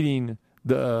defeating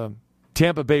the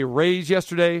Tampa Bay Rays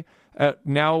yesterday,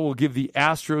 now we'll give the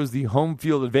Astros the home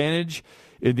field advantage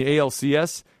in the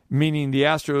ALCS, meaning the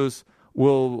Astros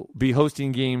will be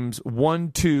hosting games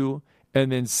 1, 2,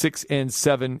 and then 6 and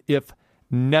 7 if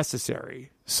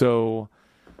necessary. So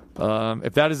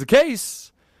if that is the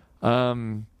case,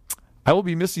 I will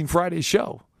be missing Friday's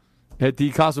show at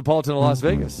the Cosmopolitan of Las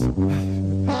Vegas.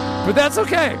 But that's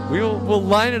okay. We'll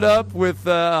line it up with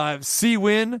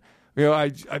C-Win.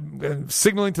 I'm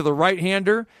signaling to the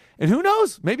right-hander. And who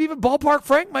knows? Maybe even Ballpark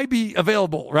Frank might be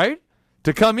available, right,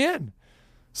 to come in.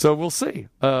 So we'll see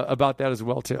about that as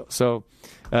well, too. So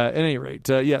at any rate,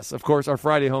 yes, of course, our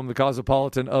Friday home, the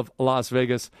Cosmopolitan of Las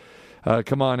Vegas.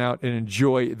 Come on out and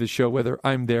enjoy the show, whether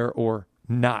I'm there or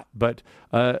not. But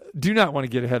do not want to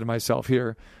get ahead of myself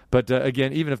here. But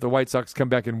again, even if the White Sox come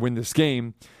back and win this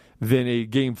game, then a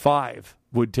Game 5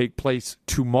 would take place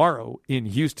tomorrow in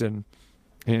Houston,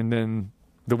 and then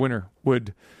the winner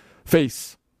would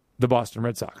face the Boston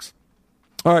Red Sox.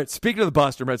 All right, speaking of the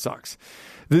Boston Red Sox,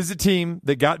 this is a team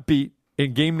that got beat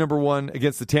in game number 1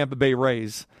 against the Tampa Bay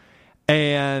Rays,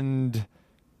 and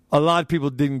a lot of people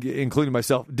didn't, including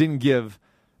myself, didn't give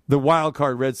the wild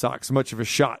card Red Sox much of a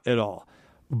shot at all.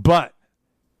 But,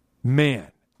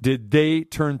 man, did they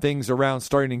turn things around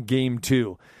starting in game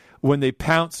 2 when they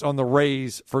pounced on the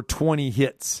Rays for 20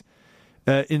 hits.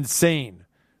 Insane,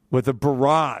 with a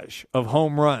barrage of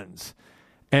home runs.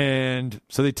 And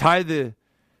so they tied the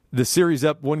series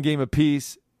up 1 game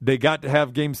apiece. They got to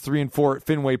have games 3 and 4 at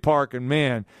Fenway Park, and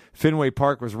man, Fenway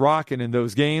Park was rocking in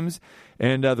those games.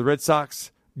 And the Red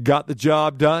Sox got the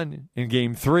job done in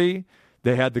game 3.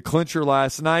 They had the clincher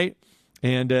last night,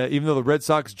 and even though the Red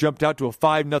Sox jumped out to a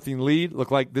 5-0 lead,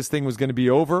 looked like this thing was going to be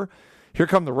over, here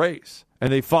come the Rays,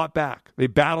 and they fought back. They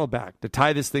battled back to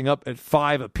tie this thing up at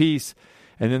 5 apiece,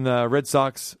 and then the Red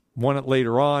Sox won it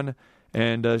later on,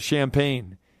 and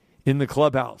champagne in the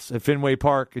clubhouse at Fenway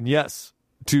Park. And yes,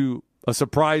 to a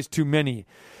surprise to many,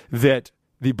 that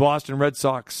the Boston Red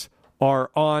Sox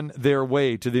are on their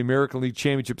way to the American League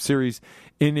Championship Series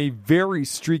in a very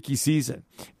streaky season.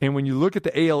 And when you look at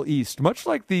the AL East, much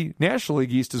like the National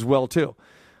League East as well, too,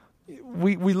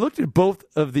 we looked at both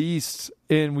of the Easts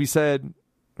and we said,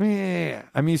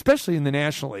 especially in the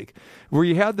National League, where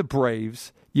you had the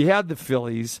Braves, you had the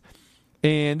Phillies,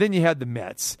 and then you had the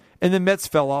Mets. And the Mets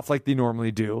fell off like they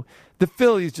normally do. The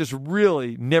Phillies just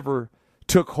really never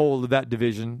took hold of that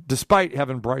division, despite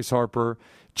having Bryce Harper,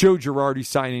 Joe Girardi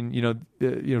signing,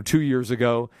 2 years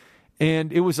ago.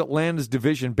 And it was Atlanta's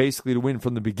division basically to win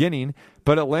from the beginning.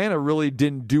 But Atlanta really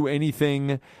didn't do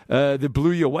anything that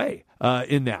blew you away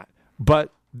in that.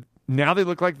 But now they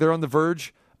look like they're on the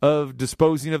verge of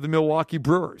disposing of the Milwaukee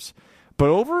Brewers. But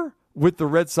over with the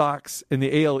Red Sox in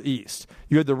the AL East,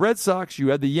 you had the Red Sox, you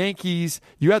had the Yankees,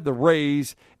 you had the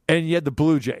Rays, and you had the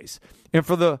Blue Jays. And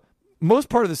for the most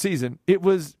part of the season, it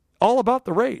was all about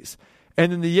the Rays.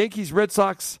 And then the Yankees, Red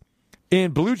Sox,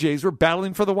 and Blue Jays were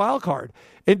battling for the wild card,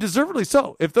 and deservedly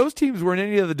so. If those teams were in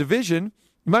any other division,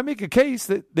 you might make a case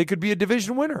that they could be a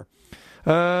division winner.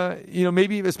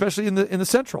 Maybe especially in the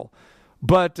Central.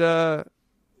 But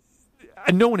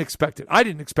no one expected. I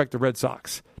didn't expect the Red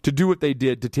Sox to do what they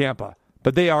did to Tampa,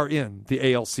 but they are in the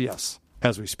ALCS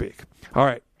as we speak. All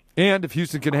right. And if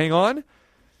Houston can hang on,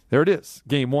 there it is.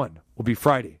 Game 1 will be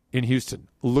Friday in Houston.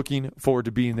 Looking forward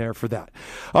to being there for that.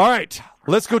 All right.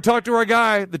 Let's go talk to our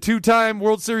guy, the 2-time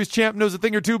World Series champ, knows a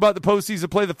thing or two about the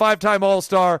postseason play, the 5-time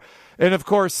All-Star, and, of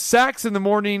course, Sachs in the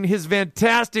Morning, his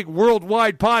fantastic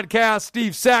worldwide podcast.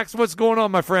 Steve Sachs, what's going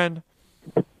on, my friend?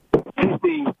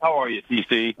 TC, how are you,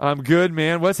 TC? I'm good,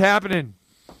 man. What's happening?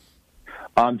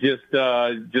 I'm just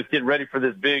getting ready for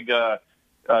this big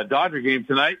Dodger game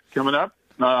tonight coming up.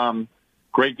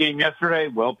 Great game yesterday,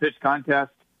 well-pitched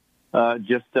contest.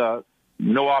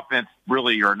 No offense,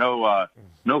 really, or no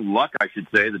luck, I should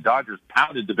say. The Dodgers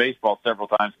pounded the baseball several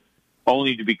times,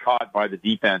 only to be caught by the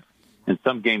defense. And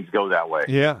some games go that way.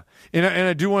 Yeah, and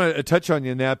I do want to touch on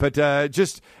you in that, but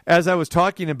just as I was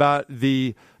talking about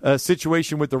the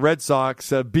situation with the Red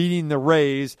Sox beating the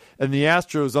Rays and the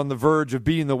Astros on the verge of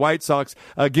beating the White Sox,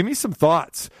 give me some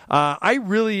thoughts. I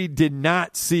really did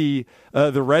not see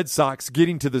the Red Sox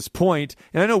getting to this point,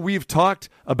 and I know we've talked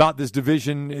about this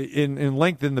division in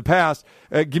length in the past.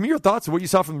 Give me your thoughts on what you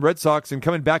saw from the Red Sox and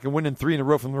coming back and winning 3 in a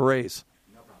row from the Rays.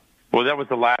 Well, that was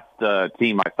the last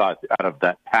team I thought out of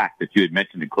that pack that you had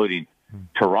mentioned, including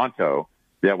Toronto,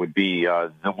 that would be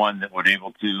the one that would be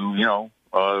able to,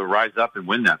 rise up and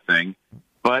win that thing.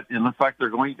 But it looks like they're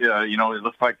going to, it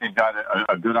looks like they've got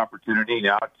a good opportunity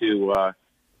now to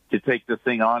take this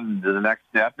thing on to the next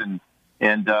step. And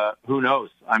who knows?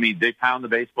 I mean, they pound the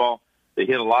baseball. They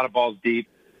hit a lot of balls deep.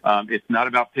 It's not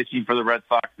about pitching for the Red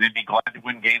Sox. They'd be glad to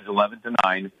win games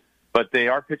 11-9, but they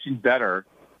are pitching better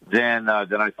than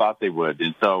I thought they would.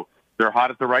 And so they're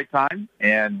hot at the right time,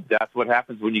 and that's what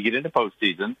happens when you get into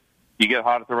postseason. You get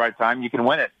hot at the right time, you can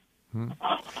win it.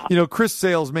 Chris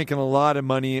Sale's making a lot of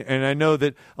money, and I know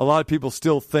that a lot of people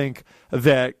still think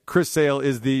that Chris Sale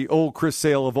is the old Chris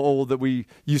Sale of old that we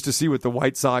used to see with the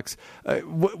White Sox.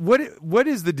 What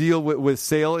is the deal with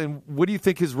Sale, and what do you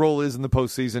think his role is in the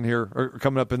postseason here, or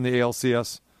coming up in the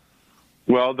ALCS?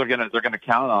 Well, they're gonna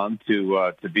count on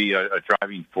to be a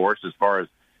driving force as far as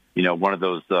one of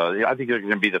those. I think they're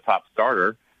going to be the top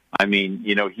starter. I mean,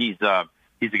 he's a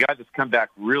guy that's come back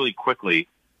really quickly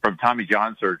from Tommy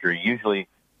John surgery. Usually,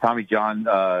 Tommy John,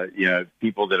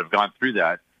 people that have gone through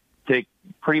that take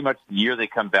pretty much the year they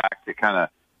come back to kind of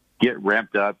get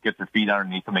ramped up, get their feet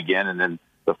underneath them again, and then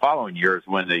the following year is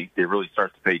when they really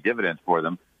start to pay dividends for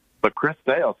them. But Chris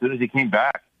Sale, as soon as he came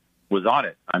back, was on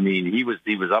it. I mean, he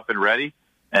was up and ready,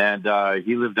 and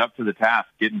he lived up to the task,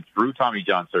 getting through Tommy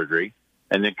John surgery,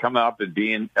 and then come up and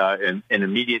being an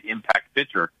immediate impact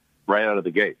pitcher right out of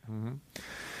the gate. Mm-hmm.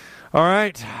 All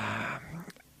right.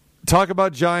 Talk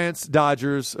about Giants,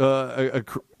 Dodgers.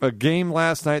 A game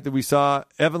last night that we saw,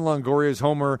 Evan Longoria's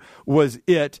homer was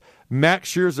it.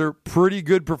 Max Scherzer, pretty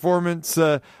good performance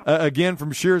again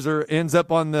from Scherzer. Ends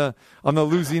up on the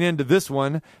losing end of this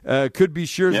one. Could be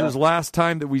Scherzer's last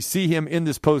time that we see him in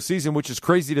this postseason, which is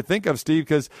crazy to think of, Steve.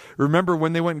 Because remember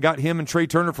when they went and got him and Trey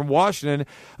Turner from Washington,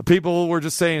 people were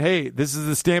just saying, "Hey, this is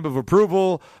the stamp of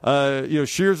approval."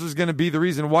 Scherzer's going to be the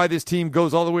reason why this team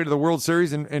goes all the way to the World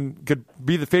Series and could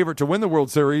be the favorite to win the World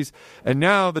Series. And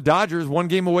now the Dodgers 1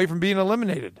 game away from being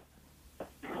eliminated.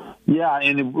 Yeah,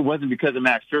 and it wasn't because of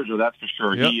Max Scherzer, that's for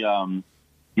sure. Yep.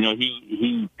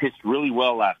 He pitched really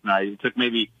well last night. It took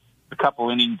maybe a couple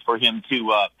innings for him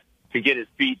to get his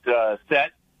feet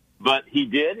set, but he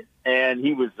did, and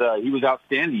he was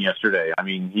outstanding yesterday. I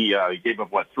mean, he gave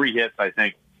up 3 hits, I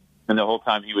think, and the whole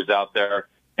time he was out there,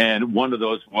 and one of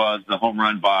those was the home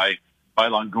run by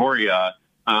Longoria.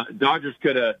 Dodgers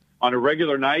could have, on a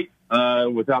regular night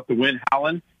without the wind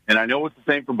howling, and I know it's the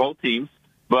same for both teams.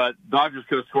 But Dodgers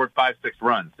could have scored 5-6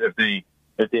 runs if they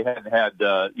hadn't had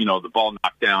the ball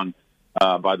knocked down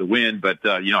by the wind. But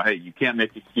hey, you can't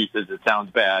make excuses. It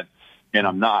sounds bad, and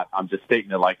I'm not. I'm just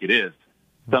stating it like it is.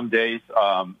 Some days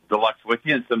the luck's with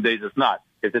you, and some days it's not.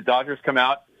 If the Dodgers come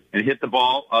out and hit the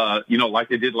ball, like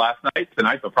they did last night,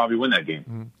 tonight they'll probably win that game.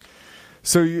 Mm-hmm.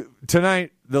 So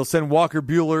tonight they'll send Walker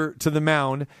Buehler to the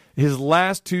mound. His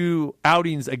last 2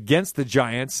 outings against the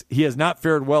Giants, he has not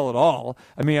fared well at all.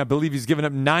 I mean, I believe he's given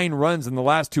up 9 runs in the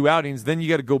last 2 outings. Then you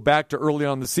got to go back to early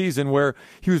on in the season where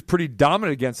he was pretty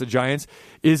dominant against the Giants.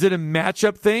 Is it a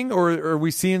matchup thing, or are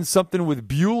we seeing something with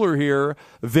Buehler here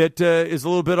that is a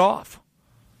little bit off?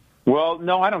 Well,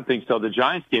 no, I don't think so. The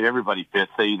Giants gave everybody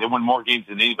fits. They won more games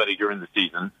than anybody during the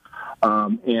season.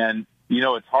 And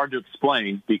it's hard to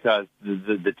explain because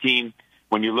the team,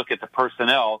 when you look at the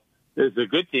personnel, is a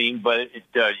good team, but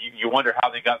you wonder how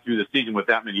they got through the season with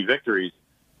that many victories.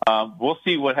 We'll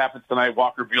see what happens tonight.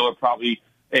 Walker Buehler probably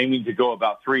aiming to go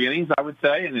about 3 innings, I would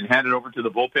say, and then hand it over to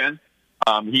the bullpen.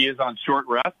 He is on short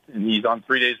rest, and he's on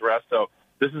 3 days rest, so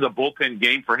this is a bullpen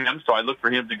game for him, so I look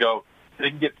for him to go. If they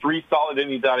can get 3 solid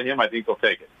innings out of him, I think they'll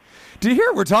take it. Do you hear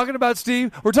what we're talking about,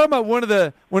 Steve? We're talking about one of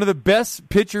the best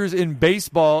pitchers in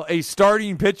baseball, a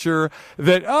starting pitcher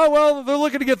that, they're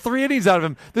looking to get 3 innings out of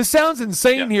him. This sounds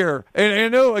insane here. And I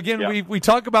know, again, we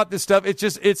talk about this stuff. It's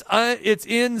just, it's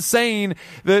insane.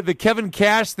 The Kevin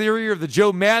Cash theory or the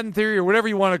Joe Madden theory or whatever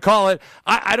you want to call it.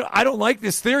 I don't like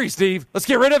this theory, Steve. Let's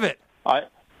get rid of it.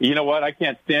 You know what? I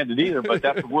can't stand it either, but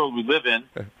that's the world we live in.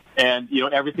 And,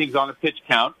 everything's on a pitch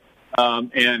count.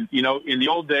 And, in the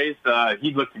old days,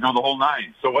 he'd look to go the whole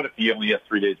 9. So what if he only has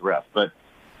 3 days rest? But,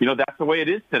 that's the way it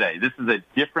is today. This is a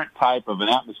different type of an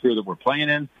atmosphere that we're playing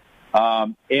in.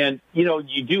 And,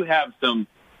 you do have some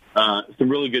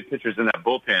really good pitchers in that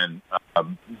bullpen.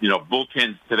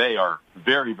 Bullpens today are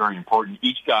very, very important.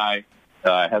 Each guy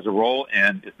has a role,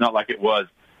 and it's not like it was,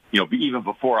 even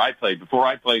before I played. Before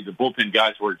I played, the bullpen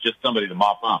guys were just somebody to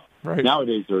mop up. Right.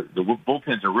 Nowadays, the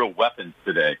bullpens are real weapons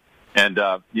today. And,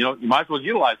 you might as well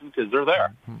utilize them because they're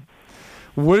there.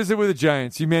 What is it with the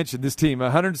Giants? You mentioned this team,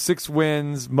 106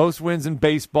 wins, most wins in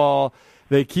baseball.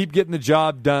 They keep getting the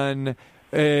job done,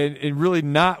 and really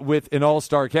not with an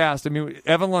all-star cast. I mean,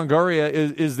 Evan Longoria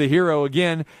is the hero.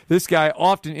 Again, this guy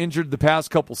often injured the past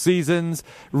couple seasons.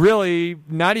 Really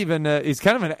not even he's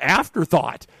kind of an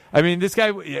afterthought. I mean, this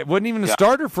guy wasn't even a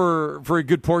starter for a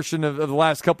good portion of the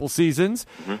last couple seasons.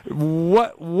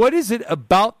 Mm-hmm. What is it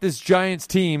about this Giants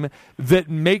team that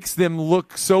makes them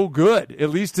look so good, at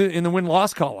least in the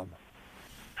win-loss column?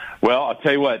 Well, I'll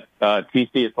tell you what, TC,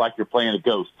 it's like you're playing a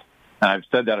ghost. And I've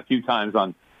said that a few times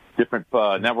on different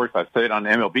networks. I've said it on the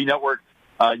MLB network.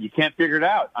 You can't figure it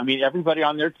out. I mean, everybody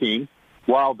on their team,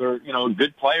 while they're,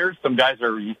 good players, some guys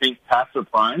are, you think, past their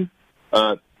prime.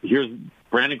 Here's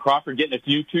Brandon Crawford getting a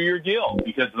few 2-year deal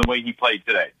because of the way he played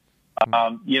today.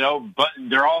 But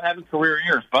they're all having career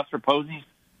years. Buster Posey's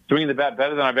swinging the bat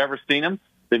better than I've ever seen him.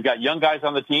 They've got young guys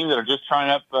on the team that are just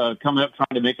coming up,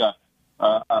 trying to make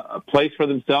a place for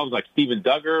themselves, like Steven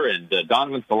Duggar and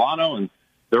Donovan Solano, and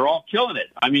they're all killing it.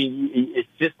 I mean, it's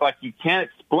just like you can't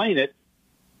explain it.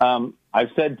 I've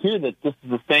said, too, that this is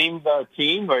the same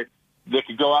team where they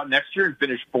could go out next year and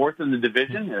finish 4th in the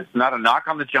division. It's not a knock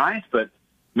on the Giants, but,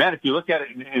 man, if you look at it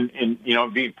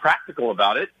and being practical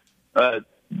about it,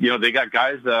 they got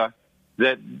guys that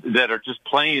are just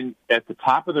playing at the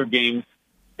top of their games.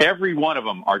 Every one of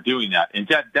them are doing that, and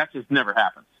that just never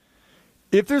happens.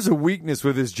 If there's a weakness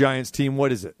with this Giants team,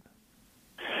 what is it?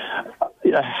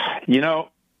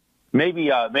 Maybe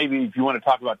if you want to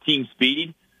talk about team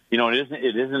speed,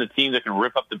 it isn't a team that can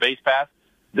rip up the base pass.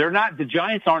 The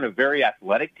Giants aren't a very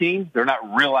athletic team. They're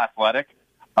not real athletic,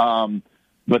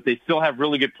 but they still have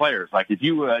really good players. Like if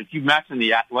you matching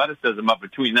the athleticism up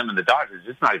between them and the Dodgers,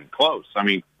 it's not even close. I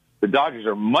mean, the Dodgers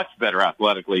are much better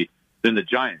athletically than the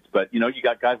Giants, but you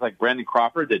got guys like Brandon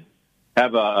Crawford that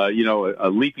have a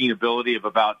leaping ability of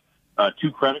about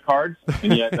 2 credit cards,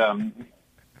 and yet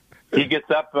he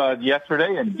gets up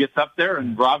yesterday and gets up there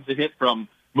and robs a hit from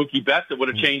Mookie Betts that would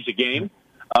have changed the game.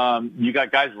 You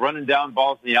got guys running down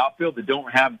balls in the outfield that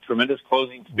don't have tremendous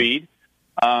closing speed,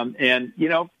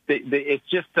 it's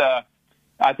just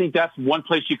I think that's one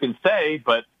place you can say,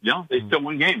 but they still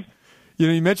win games.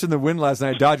 You mentioned the win last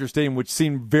night at Dodger Stadium, which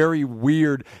seemed very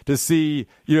weird to see,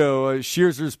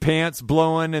 Scherzer's pants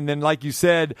blowing, and then, like you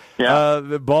said,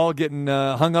 the ball getting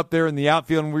hung up there in the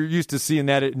outfield, and we're used to seeing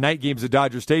that at night games at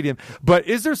Dodger Stadium. But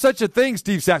is there such a thing,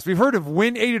 Steve Sachs? We've heard of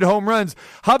wind-aided home runs.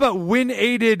 How about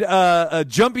wind-aided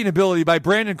jumping ability by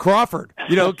Brandon Crawford?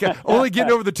 Only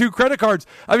getting over the 2 credit cards.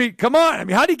 I mean, come on. I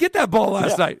mean, how did he get that ball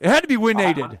last night? It had to be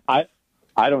wind-aided. I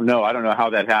don't know. I don't know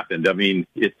how that happened. I mean,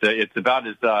 it's about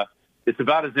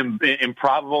as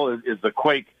improbable as the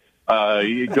Quake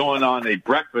going on a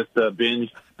breakfast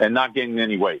binge and not gaining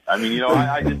any weight. I mean,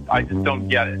 I just don't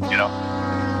get it.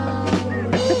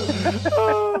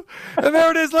 And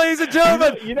there it is, ladies and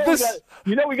gentlemen.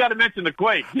 We got to mention the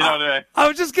Quake. I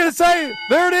was just going to say,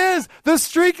 there it is. The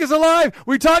streak is alive.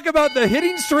 We talk about the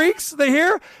hitting streaks. They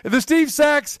hear the Steve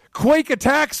Sachs Quake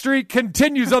attack streak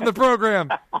continues on the program.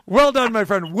 Well done, my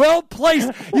friend. Well placed.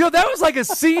 That was like a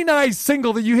C-nice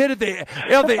single that you hit at the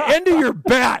end of your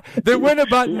bat that went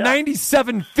about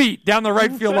 97 feet down the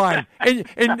right field line,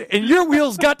 and your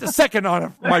wheels got to second on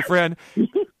it, my friend.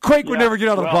 Quake would never get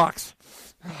out of the box.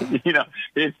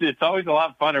 It's always a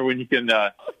lot funner when you can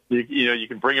you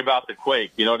can bring about the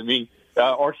Quake. You know what I mean?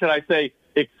 or should I say,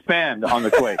 expand on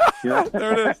the Quake. You know?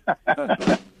 There it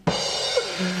is.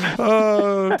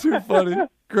 Oh, too funny.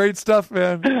 Great stuff,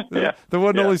 man. Yeah. The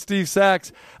one and only Steve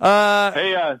Sachs.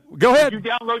 Hey, go ahead. Did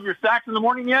you download your Sachs in the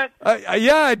morning yet?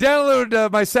 Yeah, I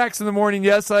downloaded my Sachs in the morning.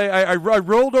 Yes, I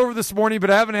rolled over this morning, but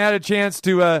I haven't had a chance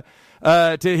to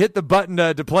hit the button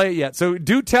to play it yet. So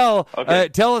do tell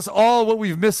us all what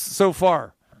we've missed so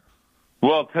far.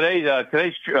 Well, today's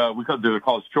they're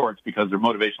called shorts because they're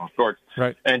motivational shorts.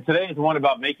 Right. And today is one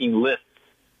about making lists,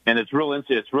 and it's real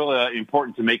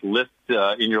important to make lists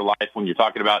in your life when you're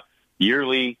talking about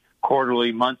yearly,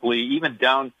 quarterly, monthly, even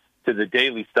down to the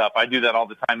daily stuff. I do that all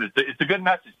the time. It's a good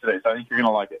message today, so I think you're going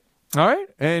to like it. All right.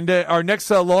 And our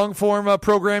next long-form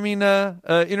programming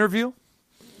interview?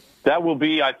 That will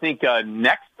be, I think,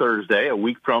 next Thursday, a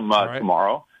week from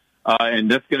tomorrow.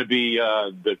 And that's going to be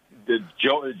the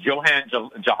Johan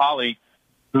Jahali,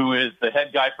 who is the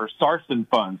head guy for Sarson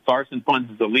Funds. Sarson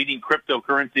Funds is the leading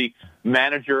cryptocurrency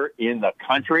manager in the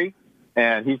country,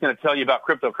 and he's going to tell you about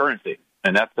cryptocurrency.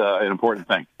 And that's an important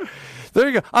thing. There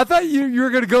you go. I thought you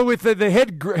were going to go with the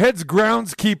head's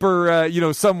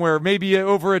groundskeeper, somewhere, maybe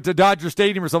over at the Dodger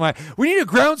Stadium or something. We need a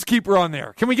groundskeeper on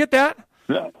there. Can we get that?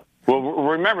 Yeah. Well,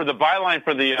 remember the byline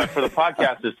for the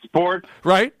podcast is sports,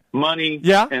 right? Money,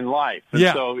 and life.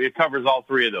 And so it covers all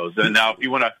three of those. And now, if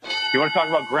you want to talk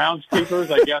about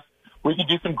groundskeepers, I guess we can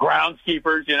do some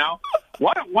groundskeepers. You know,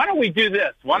 why don't we do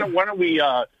this? Why don't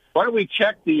we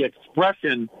check the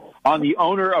expression on the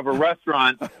owner of a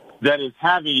restaurant that is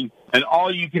having an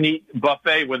all-you-can-eat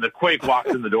buffet when the Quake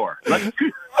walks in the door?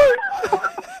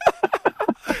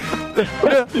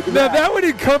 Now that would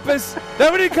encompass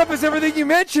everything you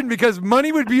mentioned, because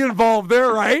money would be involved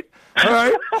there, right? All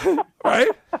right, right?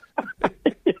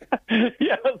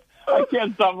 Yes, I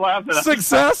can't stop laughing.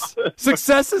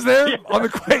 Success is there on the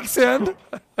Quake's end.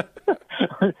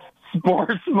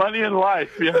 Sports, money, and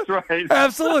life. That's right.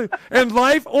 Absolutely. And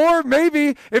life, or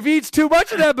maybe if he eats too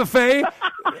much of that buffet,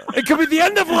 it could be the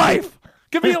end of life.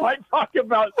 We might talk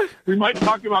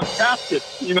about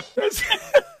caskets. You know.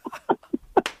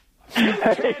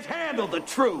 Can't handle the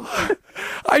truth.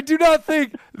 I do not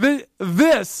think that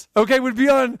this would be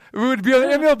on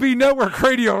MLB Network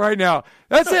Radio right now.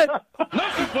 That's it.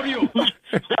 What are you?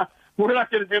 We're not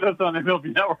going to do this on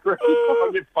MLB Network Radio.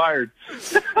 I'll get fired.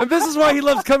 And this is why he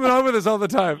loves coming on with us all the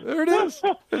time. There it is.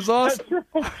 It's awesome.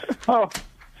 Oh.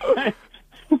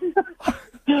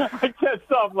 I can't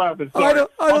stop laughing. Sorry.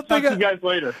 I'll talk to you guys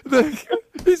later.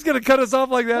 He's going to cut us off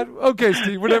like that? Okay,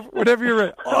 Steve, whenever you're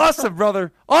ready. Awesome,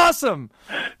 brother. Awesome.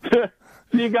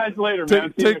 See you guys later,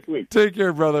 man. See you next week. Take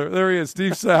care, brother. There he is,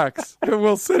 Steve Sachs.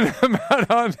 We'll send him out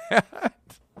on that.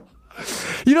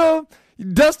 You know,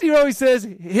 Dusty always says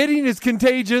hitting is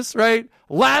contagious, right?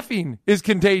 Laughing is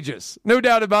contagious. No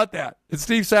doubt about that. It's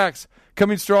Steve Sachs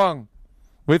coming strong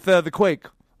with the Quake,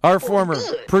 our former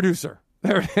producer.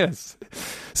 There it is.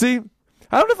 See,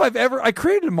 I don't know if I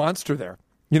created a monster there.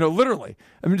 You know, literally.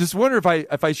 I mean, just wonder if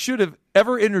I should have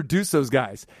ever introduced those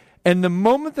guys. And the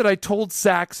moment that I told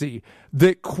Saxy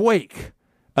that Quake,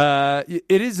 it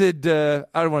is I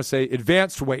don't want to say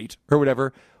advanced weight or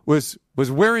whatever, was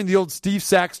wearing the old Steve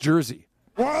Sachs jersey.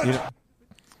 What? You know?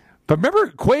 But remember,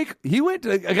 Quake,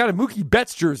 I got a Mookie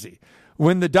Betts jersey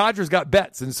when the Dodgers got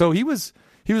Betts. And so he was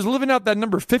living out that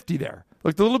number 50 there.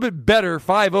 Looked a little bit better,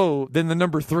 5-0, than the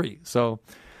number 3. So,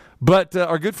 but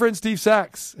our good friend Steve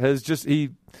Sachs he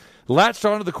latched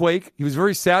onto the Quake. He was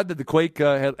very sad that the Quake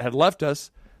had left us.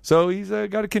 So he's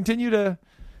got to continue to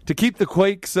keep the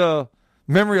Quake's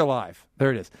memory alive.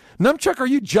 There it is. Numchuck, are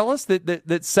you jealous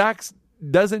that Sachs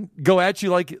doesn't go at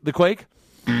you like the Quake?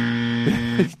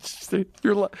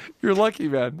 You're lucky,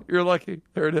 man. You're lucky.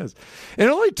 There it is. And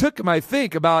it only took him, I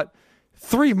think, about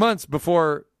 3 months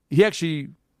before he actually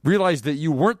realized that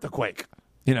you weren't the Quake,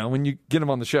 you know, when you get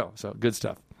him on the show. So good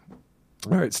stuff.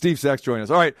 All right, Steve Sachs joining us.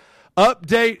 All right,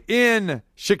 update in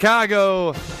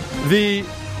Chicago. The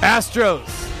Astros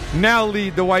now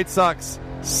lead the White Sox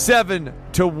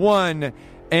 7-1.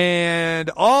 And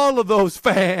all of those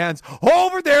fans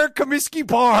over there at Comiskey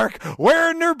Park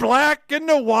wearing their black and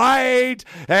the white,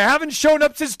 they haven't shown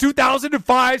up since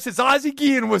 2005, since Ozzie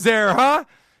Guillen was there, huh?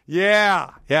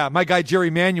 Yeah, my guy Jerry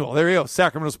Manuel. There you go,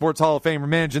 Sacramento Sports Hall of Famer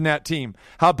managing that team.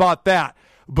 How about that?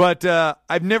 But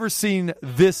I've never seen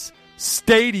this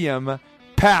stadium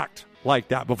packed like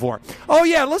that before. Oh,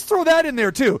 yeah, let's throw that in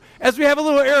there, too, as we have a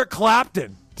little Eric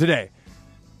Clapton today.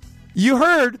 You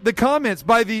heard the comments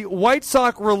by the White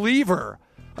Sox reliever,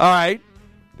 all right?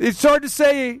 It's hard to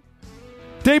say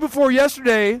day before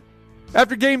yesterday,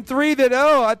 after Game 3, that,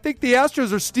 I think the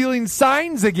Astros are stealing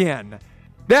signs again.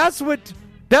 That's what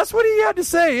he had to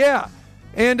say, yeah.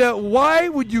 And why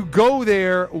would you go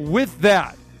there with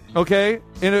that? Okay?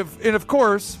 And of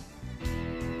course,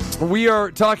 we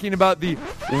are talking about the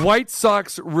White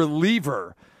Sox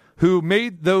reliever who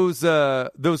made those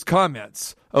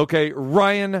comments. Okay,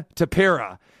 Ryan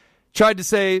Tepera tried to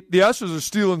say the Astros are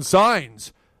stealing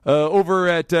signs over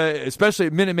at, especially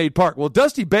at Minute Maid Park. Well,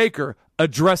 Dusty Baker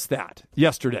addressed that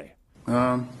yesterday.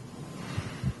 Well,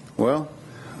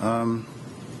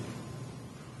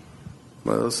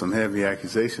 some heavy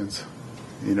accusations,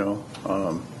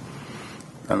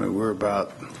 we're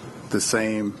about the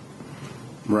same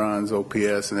runs,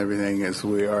 OPS, and everything as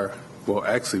we are, well,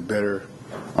 actually better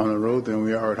on the road than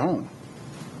we are at home.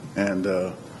 And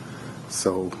then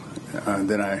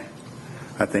I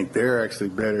think they're actually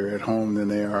better at home than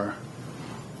they are,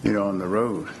 on the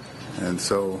road. And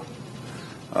so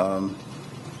I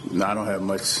don't have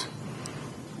much,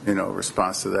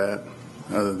 response to that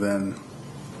other than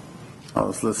I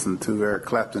was listening to Eric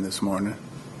Clapton this morning,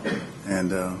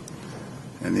 and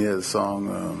he had a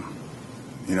song,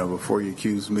 before you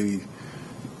accuse me,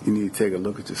 you need to take a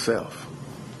look at yourself.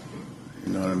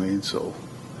 You know what I mean? So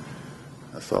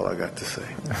that's all I got to say.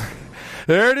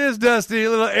 There it is, Dusty. A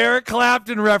little Eric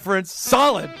Clapton reference.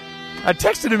 Solid. I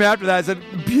texted him after that. I said,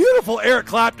 beautiful Eric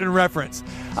Clapton reference.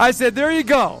 I said, there you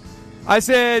go. I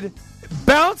said,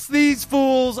 bounce these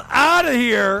fools out of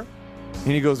here.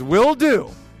 And he goes, will do.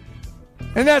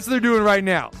 And that's what they're doing right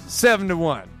now.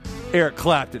 7-1. Eric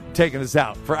Clapton taking us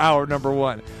out for hour number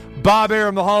 1. Bob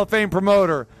Arum, the Hall of Fame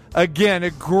promoter. Again,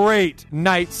 a great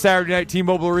night, Saturday night,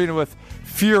 T-Mobile Arena with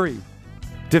Fury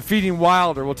defeating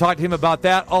Wilder. We'll talk to him about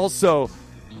that. Also,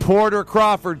 Porter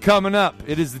Crawford coming up.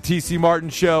 It is the TC Martin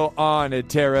Show on a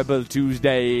Terrible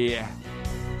Tuesday.